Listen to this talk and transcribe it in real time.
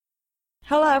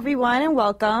Hello, everyone, and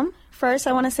welcome. First,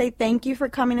 I want to say thank you for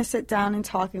coming to sit down and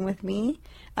talking with me.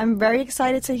 I'm very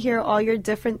excited to hear all your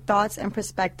different thoughts and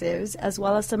perspectives, as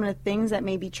well as some of the things that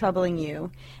may be troubling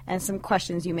you and some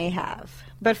questions you may have.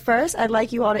 But first, I'd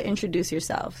like you all to introduce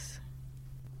yourselves.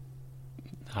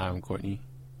 Hi, I'm Courtney.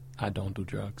 I don't do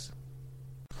drugs.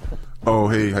 Oh,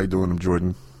 hey, how you doing? I'm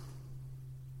Jordan.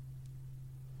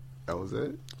 That was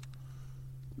it?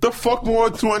 The fuck more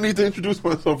do I need to introduce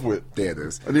myself with? There it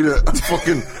is. I need a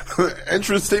fucking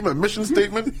entrance statement, mission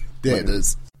statement. There it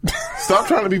is. Stop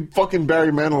trying to be fucking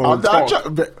Barry Manilow. I'm not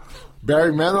trying.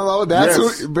 Barry Manilow? That's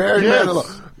Yes. who. Barry Yes.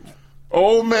 Manilow.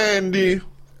 Oh, Mandy.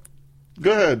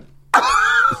 Go ahead.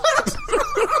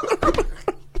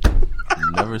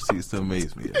 Never cease to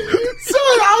amaze me. Son,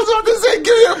 I was about to say,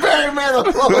 give me a Barry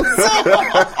Manilow.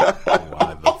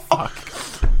 Why the fuck?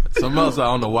 Something else I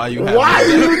don't know why you have. Why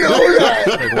do you know that?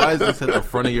 Like, why is this at the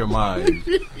front of your mind?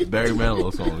 Barry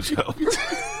Manilow's on the show.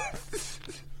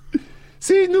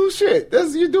 See, new shit.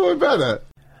 You're doing better.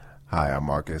 Hi, I'm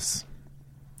Marcus.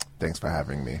 Thanks for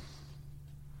having me.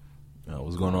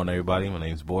 What's going on, everybody? My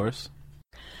name's Boris.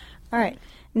 All right.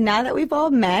 Now that we've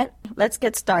all met, let's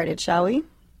get started, shall we?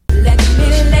 Let me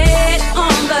lay it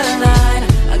on the line.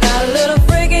 I got a little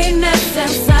freakiness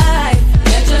inside.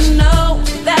 And you know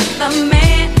that the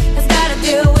man has got to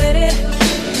deal with it.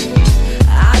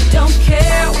 I don't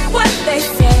care what they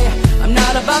say. I'm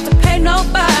not about to pay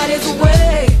nobody's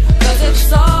way. Cause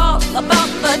it's all about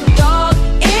the dog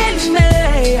in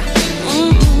me.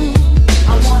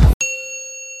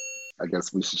 I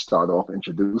guess we should start off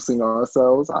introducing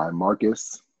ourselves. I'm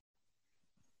Marcus.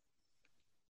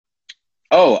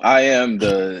 Oh, I am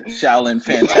the Shaolin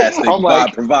Fantastic I'm like-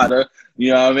 vibe provider.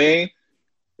 You know what I mean?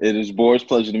 It is Boris.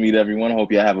 Pleasure to meet everyone.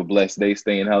 Hope y'all have a blessed day,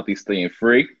 staying healthy, staying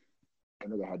free. I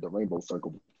know I had the rainbow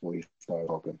circle before you started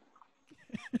talking.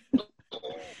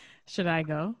 Should I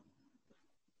go?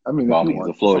 I mean, By if you means,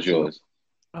 want, the floor is for sure. yours.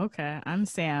 Okay, I'm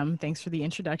Sam. Thanks for the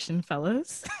introduction,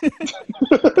 fellas.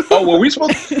 Oh, were we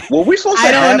supposed to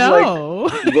I don't have know.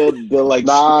 like the like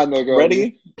Nah, nigga.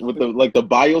 ready with the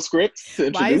bio script to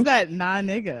introduce? Why is that nah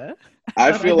nigga?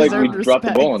 I thought feel I like we deserved dropped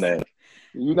the ball on respect. that.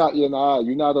 You're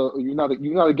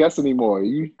not a guest anymore.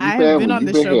 You I have family. been on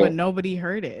You the show, here. but nobody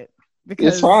heard it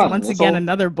because fine. once It's again all-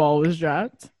 another ball was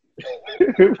dropped.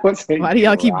 What's it- Why do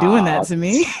y'all keep doing that to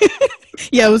me?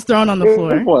 Yeah, it was thrown on the It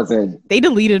floor. wasn't. They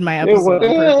deleted my episode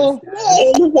on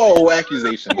purpose. Whoa,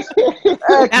 accusations.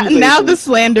 Now the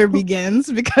slander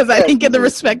begins because I didn't get the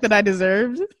respect that I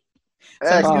deserved. So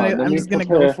I'm just gonna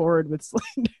go forward with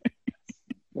slander.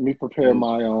 Let me prepare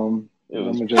my It was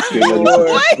I'm gonna just get ready.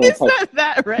 Why is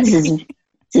that right?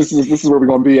 This is where we're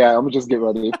gonna be at. I'm gonna just get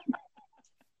ready.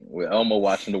 With Elmo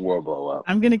watching the world blow up.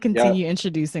 I'm going to continue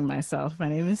introducing myself. My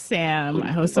name is Sam. I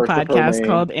host a First of her podcast name.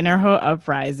 called Inner Hoe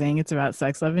Uprising. It's about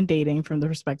sex, love, and dating from the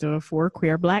perspective of 4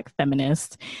 queer Black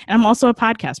feminists. And I'm also a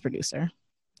podcast producer.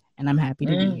 And I'm happy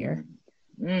to be here.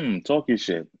 Talk your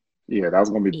shit. Yeah, that was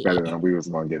gonna be better than we was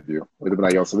gonna give you. We'd have been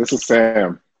like, yo, so this is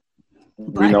Sam.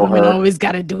 Black We know women her. always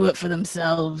got to do it for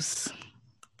themselves.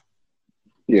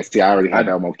 Yeah, see, I already had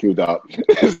Elmo queued up.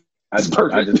 I just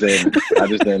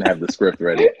didn't have the script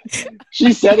ready.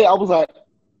 She said it. I was like,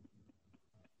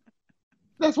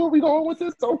 "That's where we going with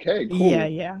this." Okay, cool.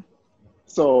 Yeah.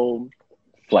 So,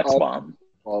 Flex bomb.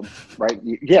 right?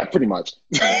 Yeah, pretty much.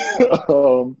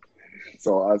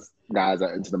 So us guys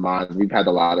are into the minds. We've had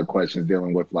a lot of questions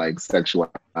dealing with like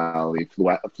sexuality,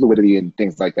 fluidity, and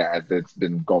things like that as it's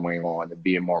been going on and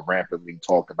being more rampantly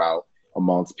talked about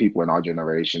amongst people in our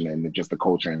generation and just the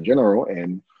culture in general.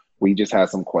 And we just had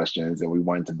some questions and we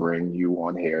wanted to bring you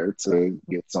on here to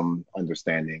get some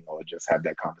understanding or just have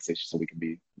that conversation so we can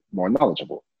be more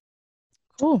knowledgeable.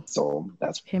 Cool. So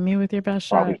that's Hit me with your best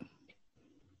Probably. shot.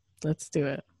 Let's do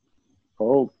it.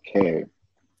 okay.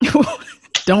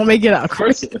 Don't make it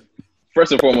awkward.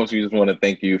 First and foremost, we just want to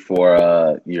thank you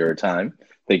for your time.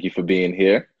 Thank you for being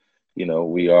here. You know,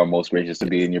 we are most gracious to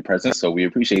be in your presence, so we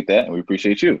appreciate that, and we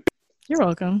appreciate you. You're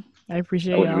welcome. I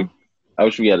appreciate y'all. I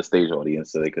wish we had a stage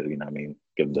audience so they could,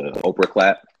 give the Oprah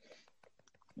clap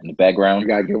in the background. You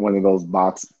gotta get one of those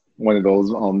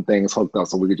things hooked up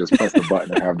so we could just press the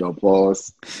button and have the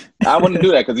applause. I wouldn't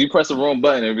do that because you press the wrong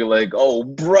button and be like, "Oh,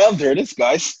 brother, this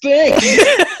guy stinks."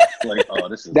 Like, oh,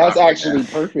 this is That's not right actually now.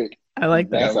 perfect. I like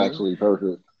that. That's actually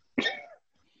perfect.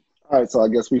 All right, so I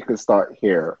guess we could start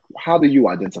here. How do you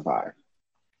identify?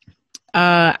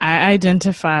 I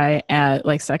identify as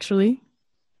like sexually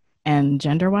and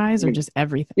gender wise or just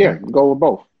everything. Yeah, go with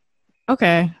both.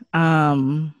 Okay.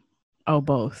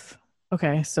 Both.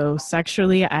 Okay. So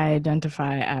sexually I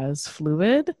identify as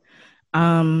fluid.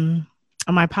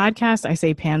 On my podcast, I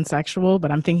say pansexual,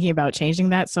 but I'm thinking about changing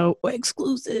that. So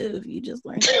exclusive, you just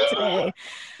learned that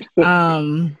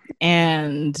today.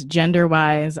 And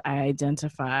gender-wise, I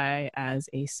identify as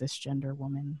a cisgender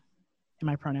woman. And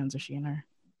my pronouns are she and her.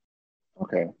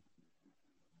 Okay.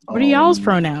 What are y'all's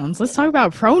pronouns? Let's talk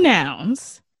about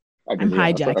pronouns. I'm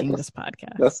hijacking this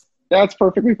podcast. That's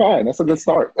perfectly fine. That's a good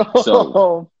start.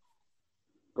 So,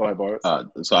 go ahead, Boris.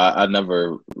 So I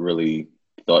never really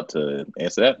thought to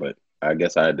answer that, but I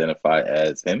guess I identify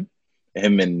as him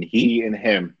and he. He and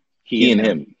him. He and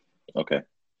him. Okay.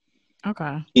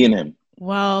 He and him.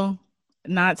 Well,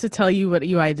 not to tell you what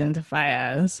you identify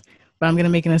as, but I'm going to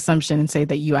make an assumption and say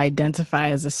that you identify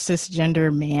as a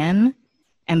cisgender man,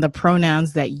 and the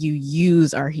pronouns that you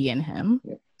use are he and him.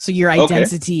 Yeah. So your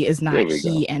identity is not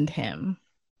he and him.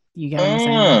 You get what I'm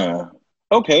saying?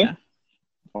 Okay. Yeah.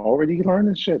 Already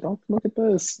learning shit. Don't look at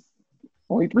this.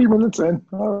 Only 3 minutes in.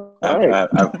 All right.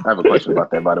 I have a question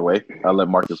about that, by the way. I'll let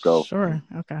Marcus go. Sure.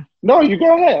 Okay. No, you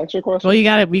go ahead. That's your question.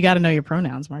 Well, we gotta know your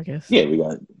pronouns, Marcus. Yeah, you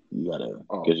gotta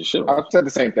get your shit. I've said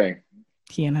the same thing.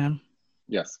 He and him.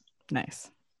 Yes.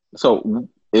 Nice. So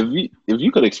if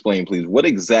you could explain, please, what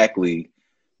exactly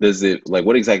does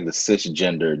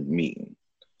cisgender mean?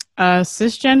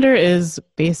 Cisgender is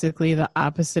basically the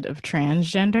opposite of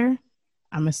transgender.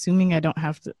 I'm assuming I don't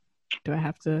have to. Do I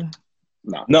have to?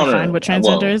 No. What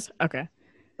transgender is? Okay.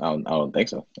 I don't think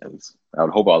so. At least I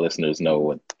would hope our listeners know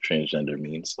what transgender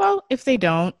means. Well, if they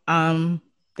don't,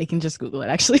 they can just Google it,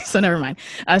 actually. So never mind.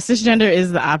 Cisgender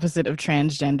is the opposite of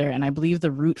transgender, and I believe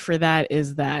the root for that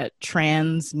is that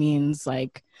trans means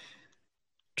like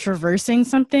traversing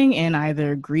something in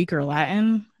either Greek or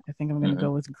Latin. I think I'm going to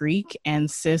go with Greek, and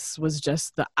cis was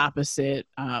just the opposite.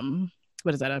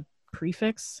 What is that? A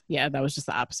prefix? Yeah, that was just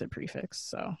the opposite prefix.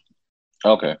 So.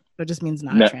 Okay. So it just means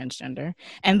not transgender.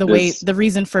 And the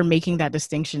reason for making that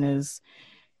distinction is,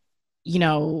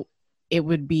 it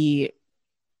would be,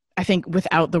 I think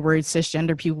without the word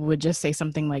cisgender, people would just say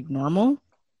something like normal,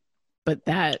 but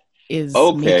that is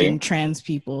making trans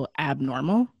people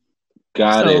abnormal.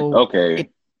 Got it. Okay.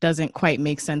 It doesn't quite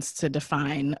make sense to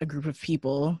define a group of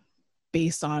people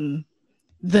based on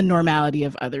the normality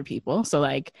of other people. So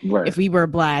like if we were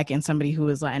Black and somebody who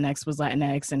was Latinx was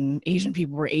Latinx and Asian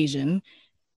people were Asian,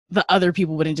 the other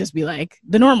people wouldn't just be like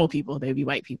the normal people. They'd be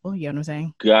white people. You know what I'm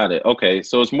saying? Got it. Okay.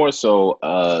 So it's more so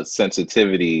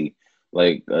sensitivity,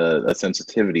 like a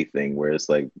sensitivity thing where it's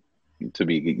like to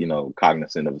be,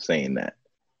 cognizant of saying that.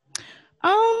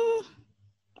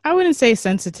 I wouldn't say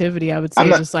sensitivity. I would say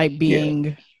just like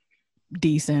being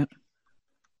decent.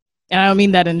 And I don't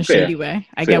mean that in a shady way.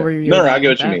 I get where you're going. No, I get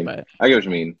what you mean. But... I get what you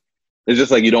mean. It's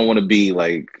just like you don't want to be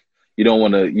like, you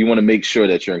want to make sure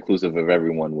that you're inclusive of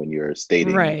everyone when you're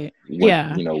stating. Right.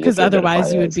 Yeah. Because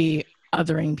otherwise you would be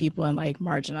othering people and like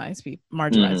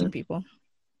marginalizing people.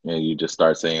 Yeah, you just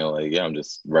start saying like, yeah, I'm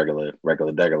just regular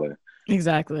degular.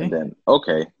 Exactly. And then,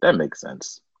 okay, that makes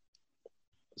sense.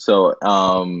 So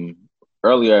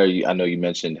earlier, I know you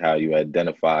mentioned how you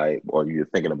identify or you're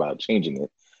thinking about changing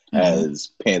it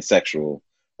as pansexual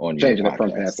on your changing it from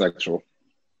pansexual.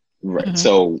 Right. Mm-hmm.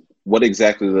 So what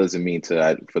exactly does it mean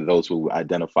for those who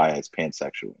identify as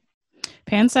pansexual?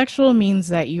 Pansexual means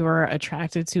that you are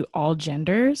attracted to all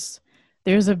genders.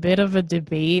 There's a bit of a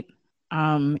debate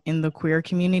in the queer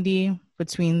community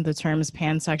between the terms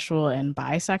pansexual and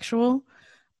bisexual.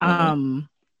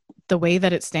 The way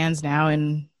that it stands now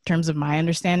in terms of my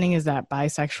understanding is that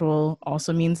bisexual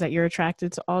also means that you're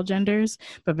attracted to all genders,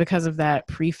 but because of that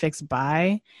prefix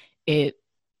bi, it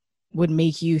would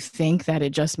make you think that it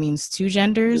just means two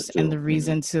genders. And the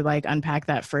reason to like unpack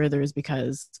that further is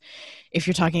because if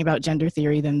you're talking about gender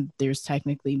theory, then there's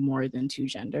technically more than two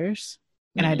genders.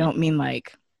 And I don't mean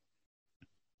like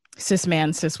cis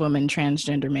man, cis woman,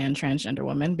 transgender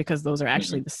woman, because those are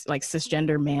actually like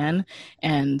cisgender man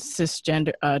and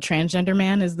cisgender transgender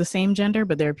man is the same gender,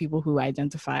 but there are people who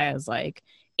identify as like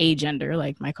a gender,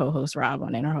 like my co-host Rob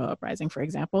on Interho Uprising, for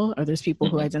example, or there's people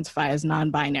who identify as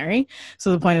non-binary.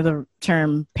 So the point of the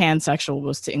term pansexual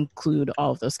was to include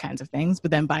all of those kinds of things,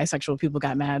 but then bisexual people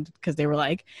got mad because they were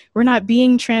like, we're not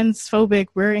being transphobic,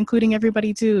 we're including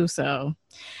everybody too. So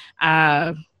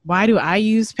why do I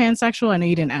use pansexual? I know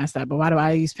you didn't ask that, but why do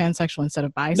I use pansexual instead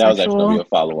of bisexual? That was actually going to be a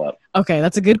follow-up. Okay,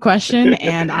 that's a good question.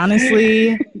 And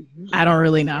honestly, I don't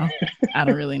really know.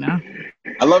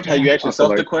 I loved how you asked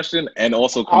yourself the question and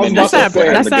also that's that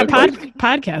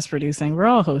podcast producing. We're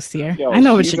all hosts here. I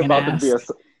know what you're going to ask.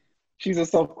 She's a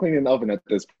self-cleaning oven at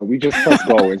this point. We just press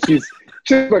go, and she's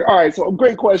like, all right, so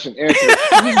great question. Answer.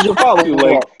 This is your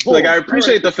follow-up. Like I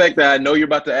appreciate the fact that I know you're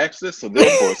about to ask this, so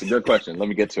therefore it's a good question. Let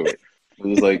me get to it. It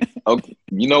was like, okay,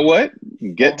 you know what?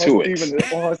 Get to it.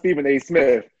 Stephen A.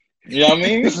 Smith. You know what I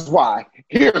mean? This is why.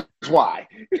 Here's why.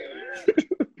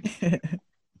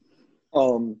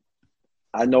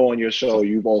 I know on your show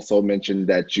you've also mentioned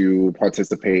that you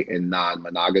participate in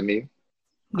non-monogamy.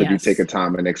 Could you take a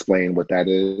time and explain what that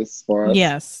is for us?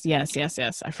 Yes.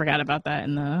 I forgot about that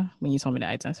when you told me to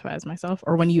identify as myself,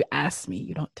 or when you asked me.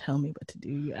 You don't tell me what to do.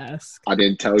 You ask. I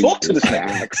didn't tell you. Talk to the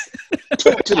snake.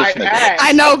 Talk to the snake.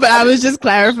 I know, but I was just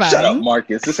clarifying. Shut up,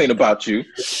 Marcus. This ain't about you.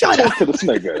 Shut up to the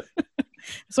snake.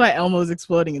 That's why Elmo's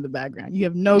exploding in the background. You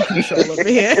have no control over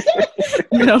here.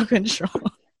 No control.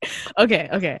 Okay.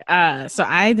 So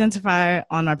I identify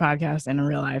on my podcast and in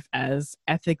real life as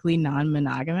ethically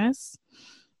non-monogamous.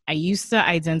 I used to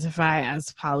identify as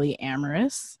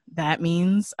polyamorous. That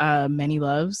means many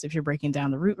loves, if you're breaking down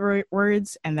the root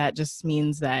words. And that just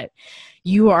means that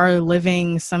you are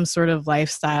living some sort of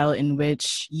lifestyle in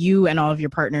which you and all of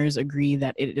your partners agree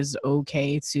that it is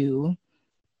okay to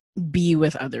be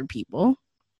with other people.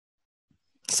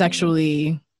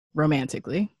 Sexually,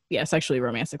 romantically. Yeah, sexually,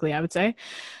 romantically, I would say.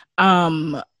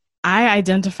 I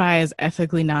identify as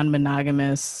ethically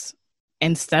non-monogamous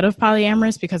instead of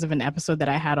polyamorous because of an episode that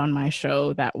I had on my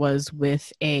show that was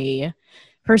with a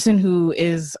person who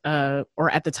is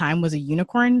or at the time was a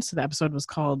unicorn. So the episode was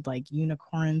called like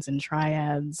Unicorns and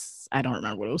Triads. I don't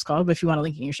remember what it was called, but if you want to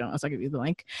link in your show notes, I'll give you the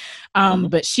link.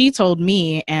 But she told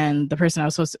me and the person I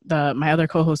was my other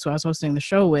co-host who I was hosting the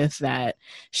show with, that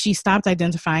she stopped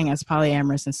identifying as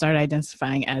polyamorous and started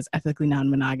identifying as ethically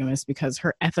non-monogamous because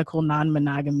her ethical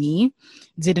non-monogamy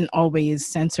didn't always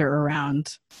center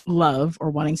around love or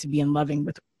wanting to be in loving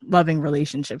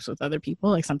relationships with other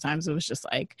people. Like sometimes it was just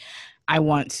like, I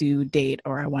want to date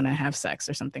or I want to have sex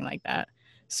or something like that.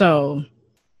 So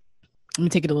let me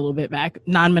take it a little bit back.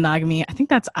 Non-monogamy, I think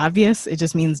that's obvious. It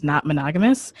just means not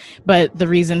monogamous. But the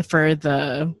reason for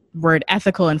the word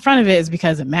ethical in front of it is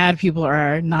because mad people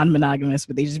are non-monogamous,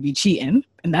 but they just be cheating.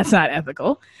 And that's not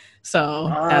ethical. So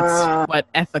that's what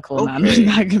ethical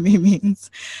non-monogamy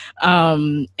means.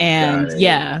 And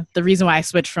yeah, the reason why I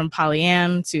switched from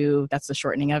polyam to, that's the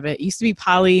shortening of it. It used to be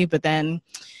poly, but then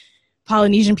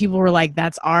Polynesian people were like,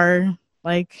 that's our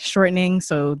like shortening.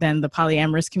 So then the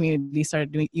polyamorous community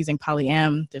started using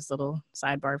polyam. There's a little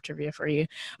sidebar of trivia for you.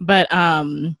 But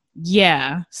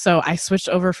yeah, so I switched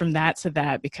over from that to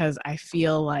that because I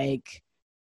feel like,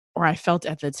 or I felt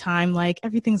at the time, like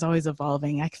everything's always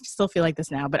evolving. I still feel like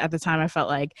this now, but at the time I felt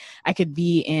like I could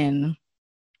be in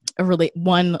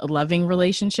one loving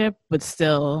relationship, but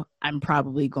still I'm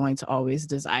probably going to always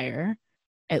desire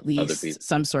at least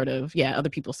some sort of, other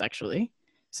people sexually.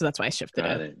 So that's why I shifted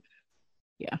it.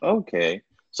 Yeah. Okay.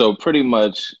 So pretty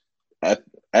much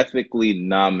ethically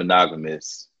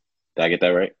non-monogamous, did I get that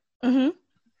right? Mm-hmm.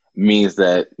 Means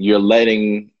that you're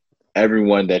letting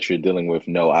everyone that you're dealing with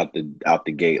know out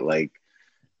the gate, like,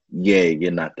 yeah,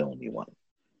 you're not the only one.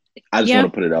 I just want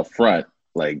to put it up front,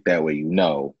 like that way you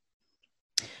know.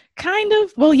 Kind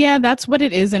of. Well, yeah, that's what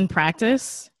it is in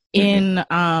practice. In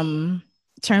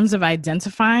terms of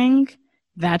identifying,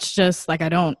 that's just like I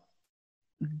don't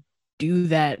do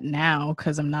that now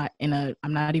because I'm not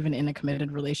even in a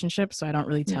committed relationship, so I don't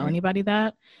really tell anybody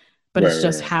that. But it's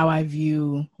just how I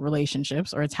view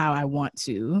relationships, or it's how I want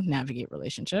to navigate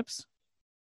relationships.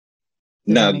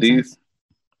 Now,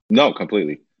 no,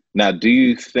 completely. Now, do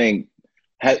you think,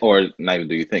 or not even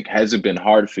do you think, has it been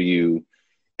hard for you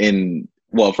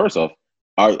first off,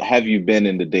 have you been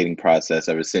in the dating process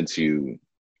ever since you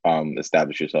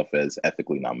established yourself as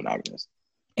ethically non-monogamous?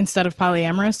 Instead of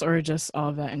polyamorous, or just all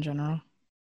of that in general?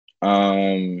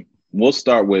 We'll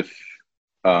start with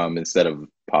instead of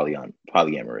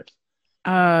polyamorous.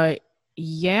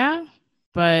 Yeah,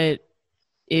 but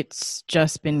it's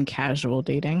just been casual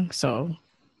dating, so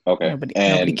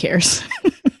nobody cares.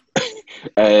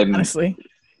 And honestly,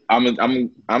 I'm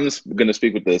just gonna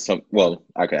speak with this. Well,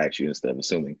 I could ask you instead of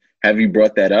assuming. Have you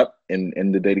brought that up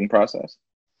in the dating process?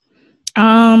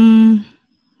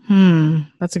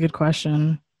 That's a good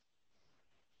question.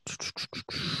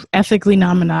 Ethically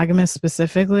non-monogamous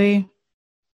specifically?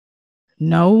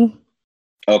 No.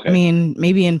 Okay. I mean,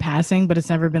 maybe in passing, but it's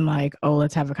never been like, oh,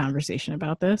 let's have a conversation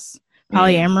about this.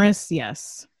 Polyamorous,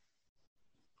 yes.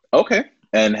 Okay.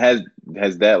 And has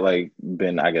that like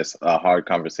been, I guess, a hard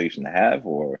conversation to have,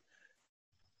 or?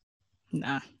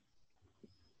 Nah.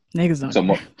 Niggas don't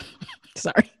care.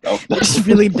 Sorry. They just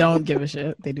really don't give a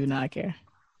shit. They do not care.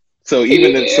 So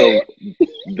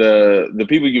the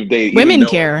people you've dated, women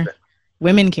care.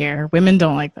 Women care. Women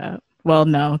don't like that. Well,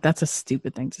 no, that's a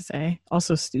stupid thing to say.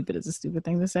 Also, stupid is a stupid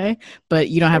thing to say, but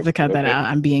you don't have to cut that out.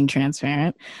 I'm being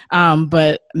transparent.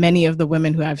 But many of the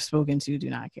women who I've spoken to do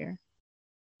not care.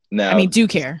 Now, I mean, do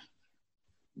care.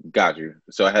 got you.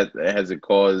 So has it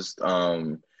caused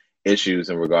issues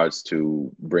in regards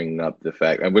to bringing up the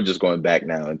fact, and we're just going back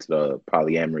now into the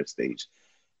polyamorous stage.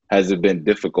 Has it been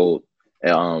difficult,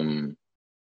 pretty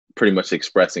much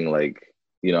expressing like,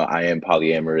 I am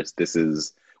polyamorous. This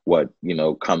is what,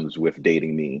 comes with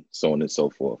dating me, so on and so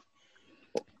forth.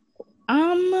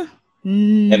 And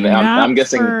I'm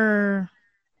guessing.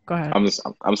 Go ahead.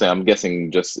 I'm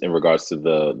guessing just in regards to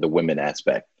the women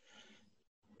aspect,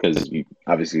 because you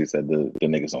obviously said the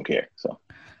niggas don't care. So,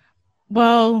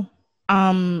 well,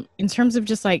 in terms of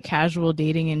just like casual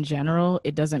dating in general,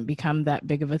 it doesn't become that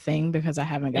big of a thing because I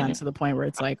haven't gotten to the point where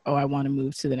it's like, oh, I want to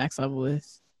move to the next level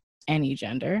with any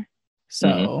gender.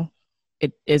 So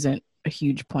it isn't a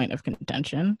huge point of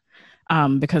contention.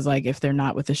 Because like if they're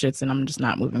not with the shits, then I'm just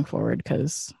not moving forward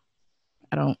because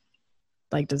I don't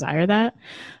like desire that.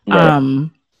 Right.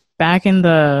 Back in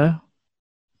the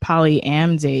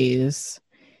polyam days,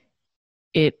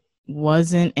 it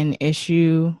wasn't an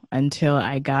issue until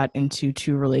I got into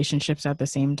 2 relationships at the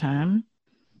same time.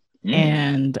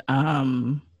 And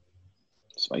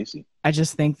spicy. I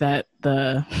just think that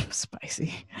the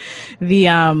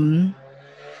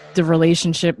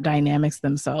relationship dynamics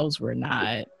themselves were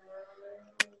not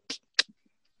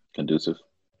conducive.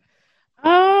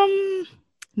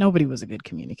 Nobody was a good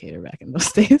communicator back in those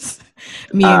days.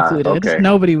 Me included. Okay.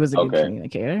 Nobody was a good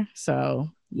communicator. So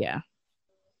yeah.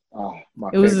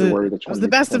 It was the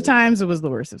best of times. It was the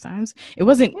worst of times. It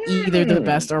wasn't either the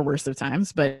best or worst of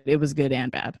times, but it was good and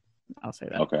bad. I'll say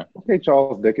that. Okay,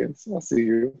 Charles Dickens. I see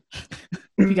you.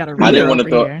 You got I didn't want to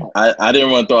throw. I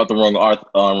didn't want to throw out the wrong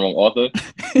author,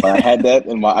 but I had that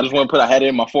in my. I just want to put. I had it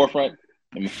in my forefront,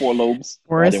 in my four lobes.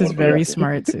 Boris is very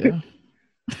smart too.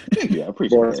 Yeah, I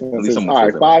appreciate it. All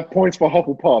right, 5 points for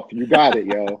Hufflepuff. You got it,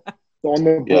 yo. It's on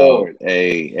the board.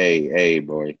 Hey,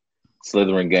 boy.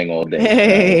 Slytherin gang all day.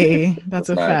 Hey, that's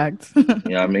a fact. You know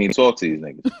what I mean? Talk to these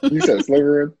niggas. You said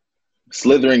Slytherin?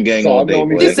 Slytherin gang all day.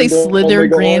 Did you say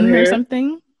Slytherin or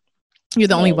something? You're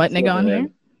the only what nigga on here?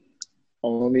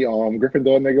 Only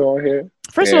Gryffindor nigga on here.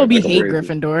 First of all, we hate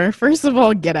Gryffindor. First of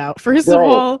all, get out. First of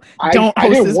all, don't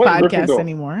host this podcast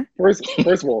anymore. First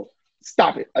of all,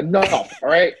 stop it. Enough. All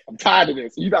right? I'm tired of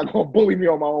this. You're not going to bully me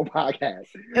on my own podcast.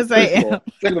 Yes, I am.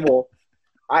 Second of all,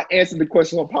 I answered the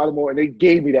question on Pottermore and they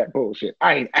gave me that bullshit.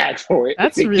 I ain't asked for it.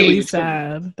 That's really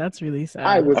sad. That's really sad.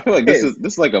 I feel like this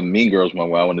is like a Mean Girls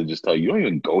moment where I want to just tell you, you don't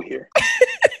even go here.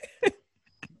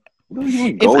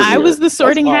 If I was the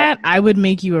Sorting Hat, I would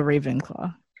make you a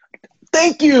Ravenclaw.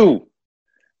 Thank you.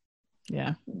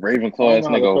 Yeah. Ravenclaw is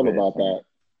nigga about that.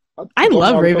 I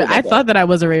love Raven. I thought that I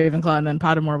was a Ravenclaw, and then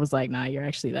Pottermore was like, "Nah, you're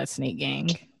actually that Snake gang."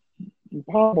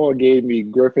 Pottermore gave me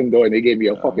Gryffindor, and they gave me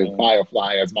a fucking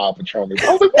Firefly as my Patronus.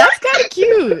 I was like, "That's kind of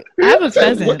cute." I have a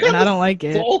pheasant, and I don't like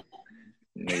it.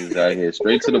 Niggas out here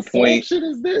straight to the point. Shit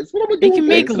is this? What am I They doing? can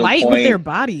make light with their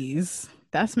bodies.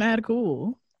 That's mad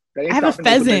cool. I have a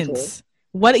pheasant.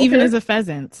 What even is a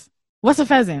pheasant? What's a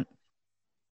pheasant?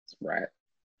 Right.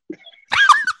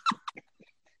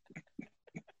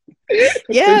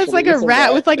 Yeah, it's like a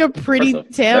rat with like a pretty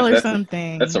tail or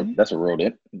something. That's a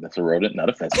rodent. That's a rodent, not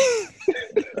a pheasant.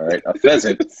 All right, a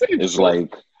pheasant is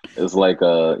like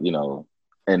a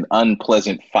an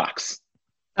unpleasant fox.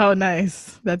 Oh,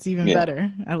 nice. That's even better.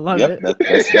 I love it.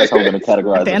 That's how we're gonna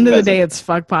categorize. At the end of the day, it's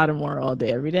fuck Pottermore all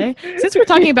day, every day. Since we're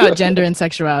talking about gender and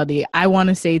sexuality, I want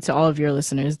to say to all of your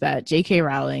listeners that J.K.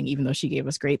 Rowling, even though she gave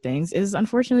us great things, is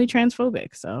unfortunately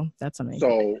transphobic. So that's amazing.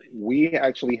 So we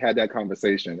actually had that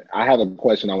conversation. I have a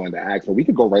question I wanted to ask, but we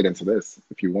could go right into this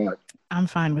if you want. I'm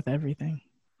fine with everything.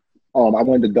 I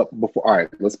wanted to before. All right,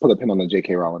 let's put a pin on the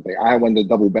J.K. Rowling thing. I wanted to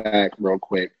double back real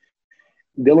quick.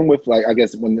 Dealing with, like, I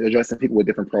guess when addressing people with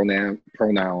different pronouns,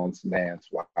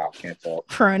 wow, can't talk.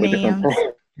 Pronouns.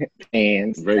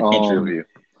 Very country of you.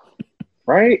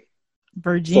 Right?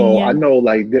 Virginia. So I know,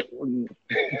 like,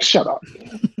 shut up.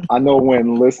 I know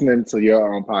when listening to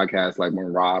your podcast, like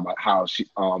when Rob, how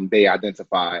they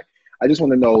identify. I just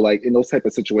want to know, like, in those type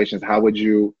of situations,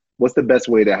 what's the best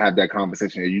way to have that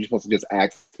conversation? Are you supposed to just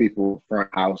ask people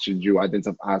how should you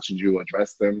identify, how should you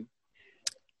address them?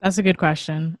 That's a good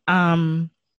question.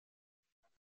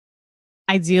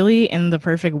 Ideally, in the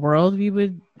perfect world, we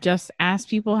would just ask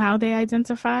people how they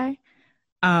identify.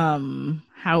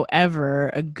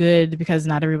 However, because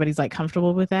not everybody's like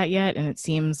comfortable with that yet, and it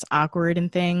seems awkward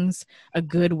and things, a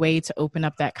good way to open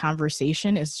up that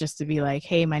conversation is just to be like,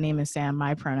 hey, my name is Sam.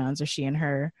 My pronouns are she and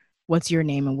her. What's your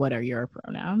name and what are your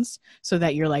pronouns? So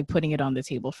that you're like putting it on the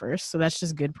table first. So that's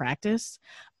just good practice.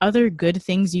 Other good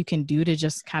things you can do to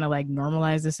just kind of like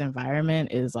normalize this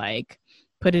environment is like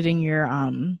put it in your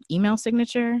email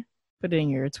signature. Put it in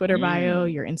your Twitter bio,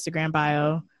 your Instagram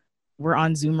bio. We're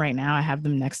on Zoom right now. I have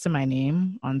them next to my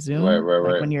name on Zoom.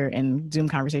 Right. When you're in Zoom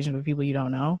conversations with people you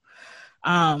don't know.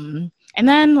 And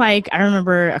then like I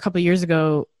remember a couple of years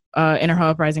ago, in Her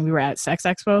Uprising, we were at Sex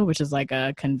Expo, which is like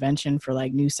a convention for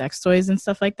like new sex toys and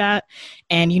stuff like that.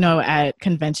 And, you know, at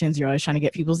conventions, you're always trying to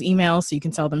get people's emails so you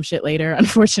can tell them shit later,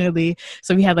 unfortunately.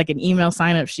 So we had like an email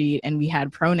sign-up sheet and we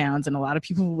had pronouns, and a lot of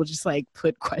people will just like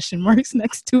put question marks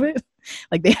next to it.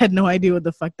 Like they had no idea what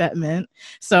the fuck that meant.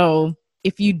 So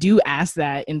if you do ask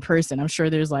that in person, I'm sure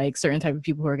there's like certain type of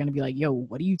people who are going to be like, yo,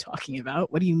 what are you talking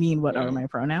about? What do you mean? What are my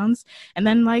pronouns? And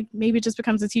then like, maybe it just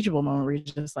becomes a teachable moment where you're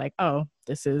just like, oh,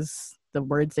 this is the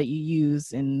words that you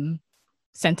use in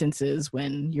sentences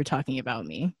when you're talking about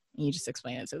me. And you just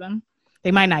explain it to them.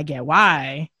 They might not get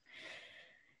why.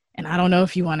 And I don't know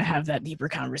if you want to have that deeper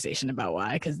conversation about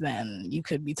why, because then you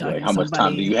could be talking Like, to how somebody. much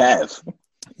time do you have?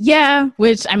 Yeah,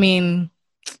 which I mean,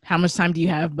 how much time do you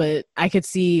have? But I could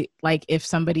see like if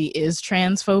somebody is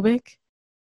transphobic,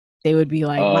 they would be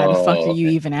like, why the fuck are you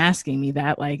even asking me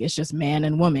that? Like, it's just man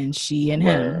and woman, she and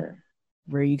him.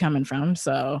 Where are you coming from?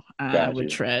 So I would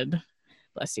tread,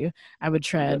 bless you. I would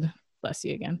tread, bless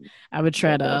you again. I would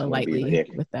tread lightly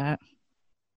with that.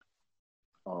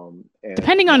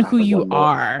 Depending on who you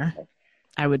are,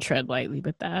 I would tread lightly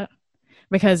with that.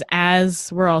 Because as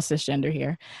we're all cisgender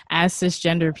here, as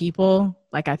cisgender people,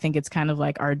 like I think it's kind of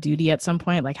like our duty at some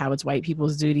point, like how it's white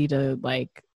people's duty to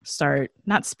like start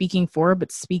not speaking for,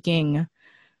 but speaking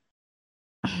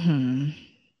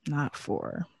not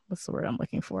for. What's the word I'm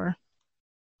looking for?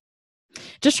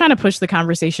 Just trying to push the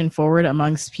conversation forward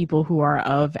amongst people who are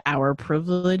of our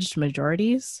privileged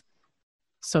majorities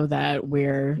so that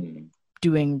we're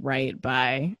doing right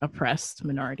by oppressed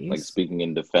minorities. Like speaking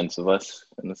in defense of us,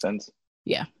 in a sense.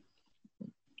 Yeah.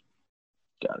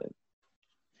 Got it.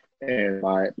 And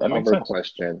my other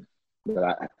question that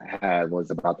I had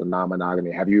was about the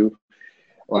non-monogamy. Have you,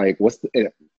 like,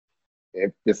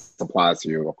 if this applies to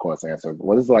you, of course, answer.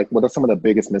 What are some of the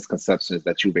biggest misconceptions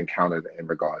that you've encountered in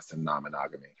regards to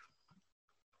non-monogamy?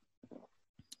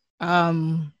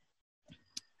 A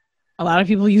lot of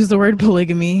people use the word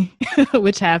polygamy,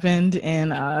 which happened in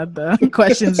the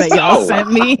questions that y'all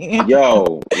sent me.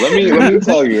 Yo, let me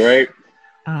tell you, right?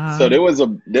 So there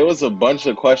was a bunch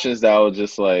of questions that I was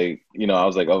just like, you know, I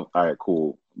was like, oh, all right,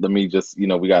 cool. Let me just, you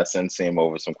know, we gotta send Sam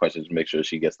over some questions to make sure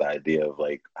she gets the idea of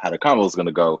like how the convo is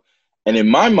gonna go. And in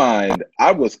my mind,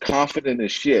 I was confident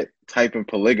as shit typing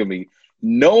polygamy,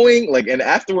 knowing like, and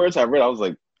afterwards I read, I was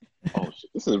like, oh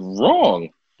shit, this is wrong.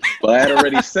 But I had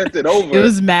already sent it over. It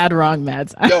was mad wrong,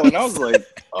 mad. Yo, and I was like,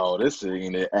 oh, this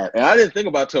ain't it at. And I didn't think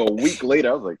about it till a week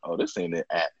later. I was like, oh, this ain't it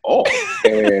at all.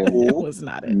 And it was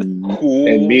not it. Cool.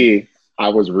 And me, I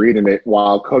was reading it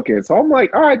while cooking. So I'm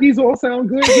like, all right, these all sound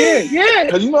good. Yeah.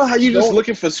 Because you know how you just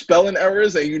looking for spelling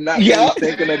errors and you're not really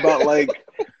thinking about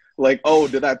like, oh,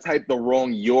 did I type the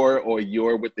wrong your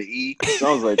with the E? So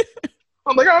I was like,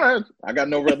 all right, I got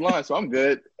no red line, so I'm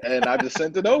good. And I just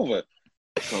sent it over.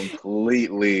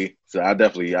 Completely. So I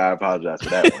apologize for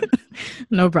that one.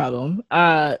 No problem.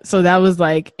 So that was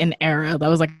like an error. That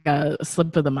was like a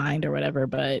slip of the mind or whatever,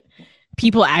 but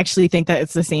people actually think that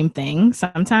it's the same thing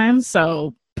sometimes.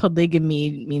 So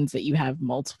polygamy means that you have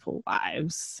multiple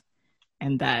wives,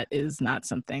 and that is not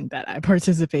something that I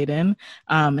participate in.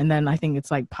 And then I think it's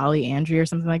like polyandry or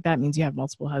something like that, means you have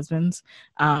multiple husbands.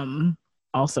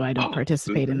 Also, I don't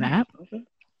participate in that. Okay.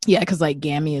 Yeah, because like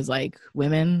gammy is like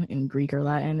women in Greek or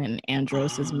Latin, and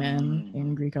andros is men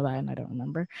in Greek or Latin. I don't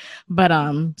remember, but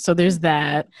so there's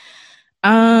that.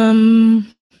 I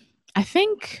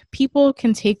think people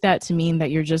can take that to mean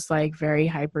that you're just like very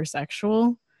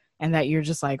hypersexual, and that you're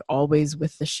just like always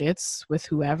with the shits with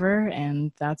whoever,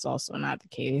 and that's also not the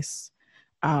case.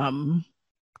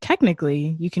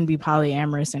 Technically, you can be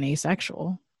polyamorous and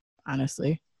asexual.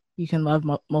 Honestly. You can love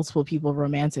multiple people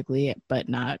romantically, but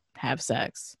not have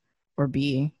sex or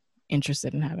be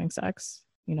interested in having sex.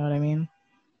 You know what I mean?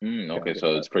 Okay,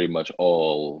 so it's pretty much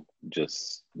all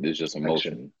there's just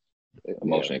emotion and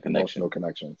connection. Emotional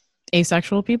connections.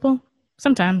 Asexual people?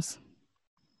 Sometimes.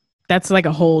 That's like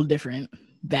a whole different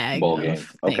bag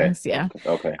of things. Yeah.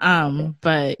 Okay.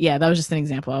 But yeah, that was just an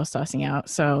example I was tossing out.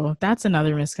 So that's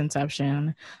another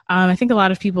misconception. I think a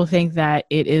lot of people think that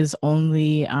it is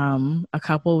only a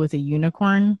couple with a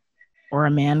unicorn or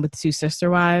a man with two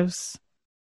sister wives.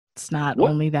 It's not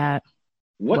only that.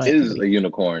 What is a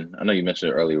unicorn? I know you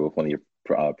mentioned it earlier with one of your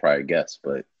prior guests,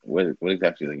 but what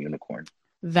exactly is a unicorn?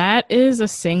 That is a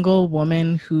single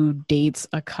woman who dates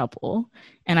a couple.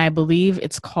 And I believe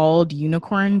it's called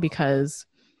unicorn because,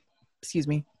 excuse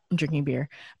me, I'm drinking beer,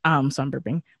 so I'm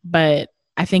burping. But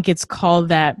I think it's called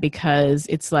that because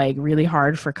it's like really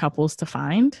hard for couples to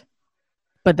find,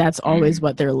 but that's always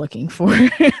what they're looking for.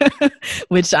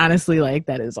 Which honestly, like,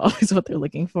 that is always what they're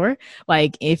looking for.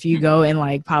 Like, if you go in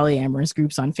like polyamorous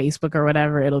groups on Facebook or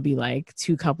whatever, it'll be like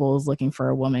two couples looking for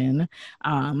a woman.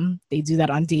 They do that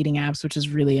on dating apps, which is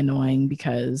really annoying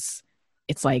because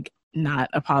it's like not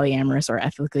a polyamorous or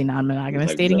ethically non-monogamous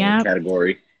Like dating the app.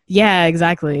 category. Yeah,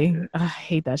 exactly. I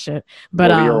hate that shit. But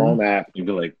Go to your own app. You'd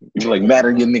be like, mad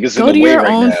at your niggas go in to the way your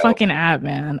right own now. fucking app,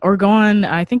 man, or go on.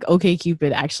 I think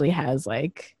OkCupid actually has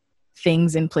like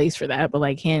things in place for that, but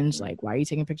like Hinge, like, why are you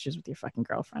taking pictures with your fucking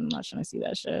girlfriend? I'm not trying to see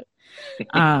that shit.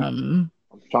 I'm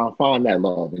trying to find that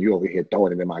love, and you over here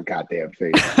throwing it in my goddamn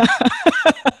face.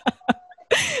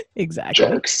 Exactly.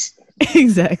 Jerks.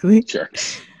 Exactly.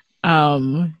 Jerks.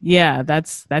 Yeah,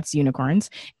 that's unicorns.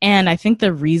 And I think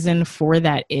the reason for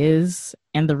that is,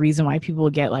 and the reason why people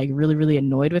get like really, really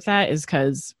annoyed with that is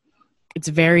because it's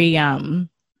very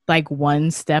like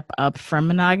one step up from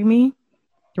monogamy,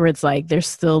 where it's like they're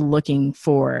still looking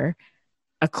for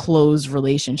a closed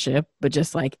relationship, but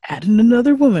just like adding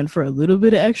another woman for a little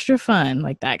bit of extra fun,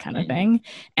 like that kind of thing.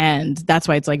 And that's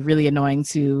why it's like really annoying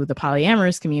to the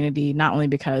polyamorous community, not only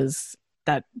because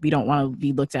that we don't want to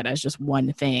be looked at as just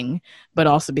one thing, but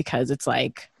also because it's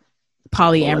like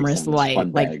polyamorous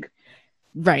light, like,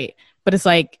 right. But it's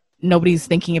like nobody's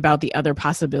thinking about the other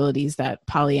possibilities that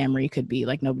polyamory could be.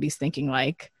 Like, nobody's thinking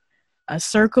like a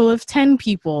circle of 10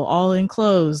 people all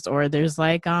enclosed, or there's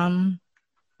like God,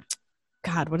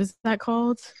 what is that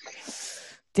called?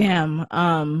 Damn,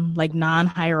 like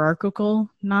non-hierarchical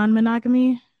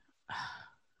non-monogamy.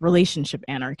 Relationship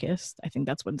anarchist, I think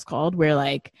that's what it's called, where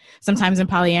like sometimes in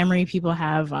polyamory people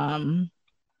have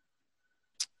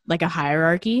like a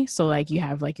hierarchy. So like you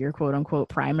have like your quote unquote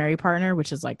primary partner,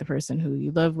 which is like the person who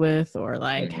you live with or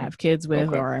like have kids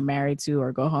with or are married to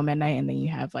or go home at night, and then you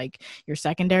have like your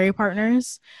secondary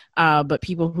partners. But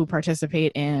people who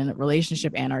participate in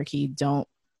relationship anarchy don't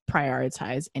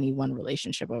prioritize any one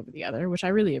relationship over the other, which I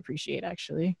really appreciate,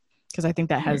 actually, because I think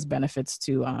that has benefits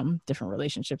to different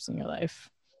relationships in your life.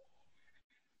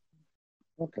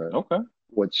 Okay.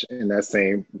 Which in that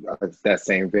same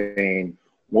vein,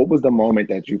 what was the moment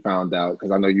that you found out?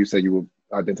 Because I know you said you were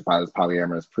identified as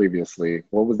polyamorous previously.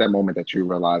 What was that moment that you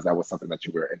realized that was something that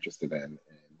you were interested in and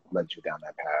led you down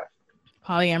that path?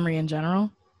 Polyamory in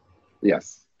general?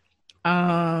 Yes.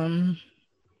 I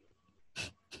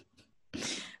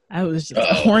was just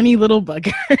a horny little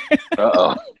bugger.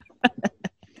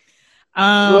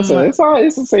 Listen,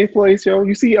 it's a safe place, yo.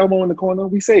 You see Elmo in the corner,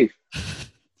 we safe.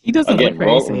 He doesn't look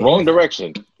very safe. Wrong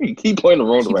direction. He keep pointing the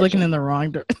wrong direction. Keep looking in the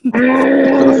wrong direction. For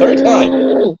the third time.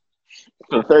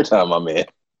 For the third time, my man.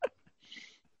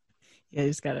 Yeah, you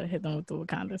just gotta hit them with the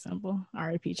Wakanda symbol.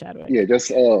 R.I.P. Chadwick. Yeah,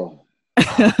 just I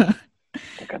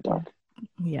got dark.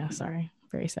 Yeah, sorry.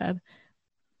 Very sad.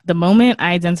 The moment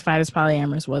I identified as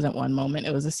polyamorous wasn't one moment.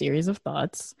 It was a series of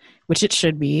thoughts, which it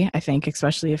should be, I think,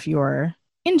 especially if you're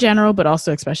in general, but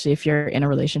also especially if you're in a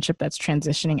relationship that's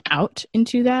transitioning out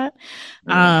into that.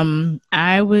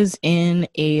 I was in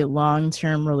a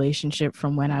long-term relationship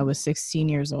from when I was 16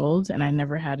 years old, and I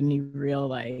never had any real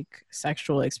like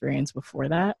sexual experience before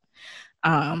that.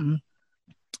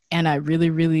 And I really,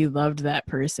 really loved that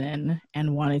person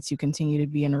and wanted to continue to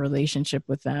be in a relationship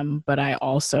with them, but I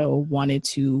also wanted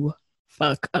to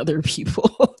fuck other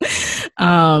people.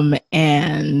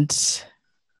 And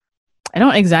I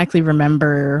don't exactly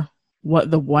remember what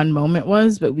the one moment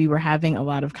was, but we were having a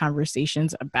lot of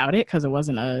conversations about it because it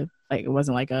wasn't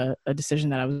like a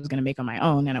decision that I was going to make on my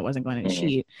own, and I wasn't going to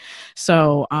cheat.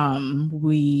 So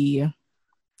what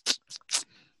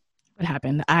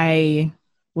happened? I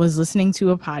was listening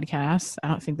to a podcast. I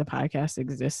don't think the podcast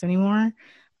exists anymore.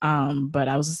 But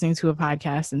I was listening to a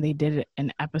podcast and they did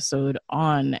an episode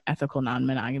on ethical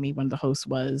non-monogamy when the host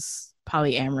was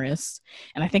polyamorous.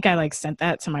 And I think I like sent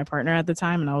that to my partner at the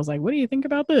time and I was like, what do you think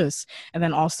about this? And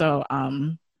then also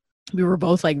we were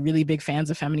both like really big fans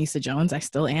of Feminista Jones. I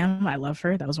still am. I love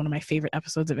her. That was one of my favorite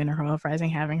episodes of Inner Health Rising,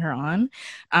 having her on.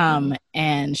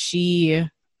 And she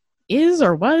is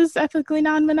or was ethically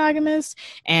non-monogamous,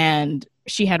 and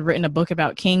she had written a book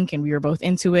about kink, and we were both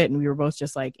into it, and we were both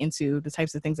just like into the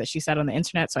types of things that she said on the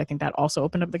internet. So I think that also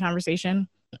opened up the conversation,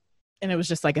 and it was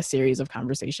just like a series of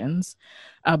conversations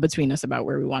between us about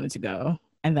where we wanted to go.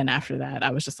 And then after that,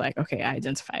 I was just like, okay, I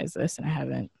identify as this, and I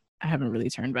haven't really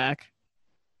turned back.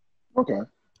 Okay.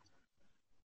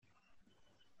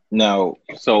 No,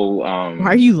 so why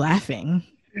are you laughing?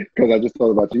 Because I just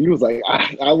thought about you. You was like,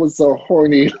 I was so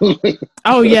horny.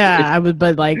 Oh yeah, I would,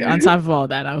 but like on top of all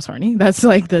that, I was horny. That's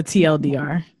like the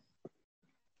TLDR.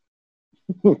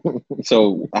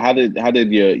 So how did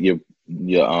your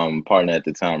partner at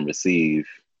the time receive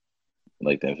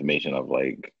like the information of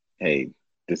like, hey,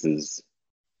 this is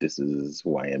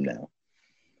who I am now?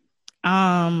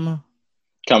 Um,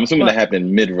 I'm assuming well, that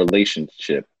happened mid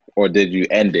relationship, or did you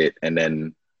end it and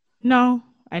then? no,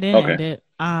 I didn't end Okay. it.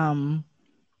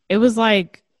 It was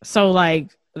like, so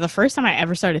like the first time I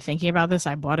ever started thinking about this,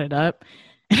 I brought it up.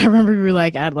 And I remember we were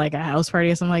like at like a house party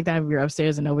or something like that. We were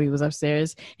upstairs and nobody was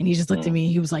upstairs. And he just looked at me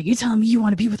and he was like, "You telling me you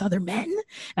want to be with other men?" And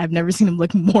I've never seen him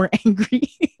look more angry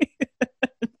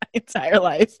my entire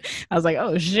life. I was like,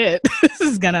 "Oh shit, this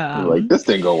is gonna Like this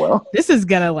didn't go well. this is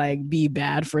gonna like be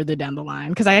bad further down the line."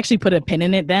 Because I actually put a pin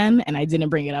in it then, and I didn't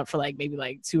bring it up for like maybe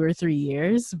like 2 or 3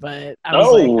 years. But I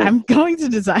was like, Oh, I'm going to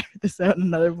decide this at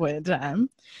another point in time.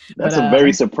 that's But a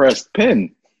very suppressed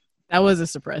pin. that was a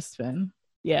suppressed pin.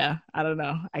 Yeah, I don't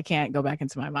know. I can't go back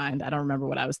into my mind. I don't remember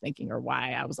what I was thinking or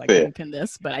why I was like, let Fair. me pin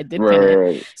this, but I did Right, pin it.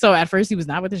 right. So at first he was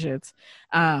not with the shits.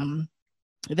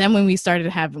 Then when we started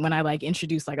having, when I like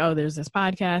introduced like, oh, there's this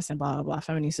podcast and blah, blah, blah,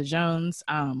 Feminista Jones,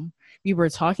 we were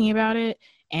talking about it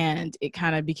and it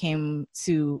kind of became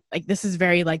to like, this is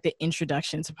very like the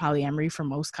introduction to polyamory for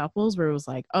most couples where it was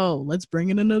like, oh, let's bring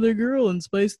in another girl and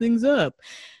spice things up.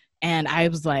 And I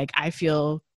was like, I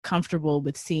feel comfortable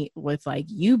with like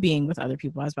you being with other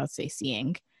people. I was about to say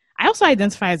seeing. I also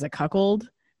identify as a cuckold,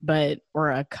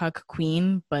 or a cuck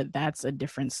queen, but that's a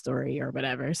different story or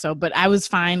whatever. So, but I was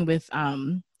fine with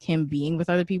him being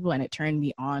with other people, and it turned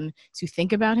me on to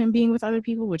think about him being with other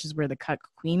people, which is where the cuck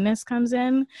queenness comes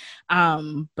in.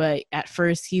 But at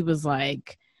first he was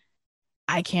like,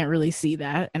 I can't really see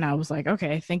that. And I was like,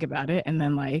 okay, think about it. And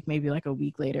then like maybe like a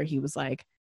week later, he was like,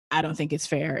 I don't think it's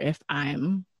fair if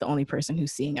I'm the only person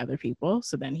who's seeing other people.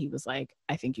 So then he was like,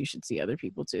 I think you should see other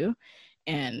people too.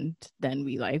 And then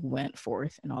we like went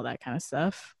forth and all that kind of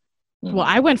stuff. Mm-hmm. Well,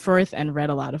 I went forth and read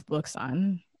a lot of books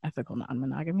on ethical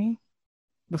non-monogamy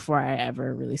before I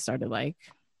ever really started like.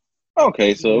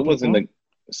 Okay, so it wasn't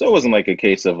people. like a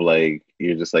case of like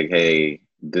you're just like, hey,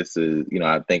 this is,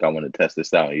 I think I want to test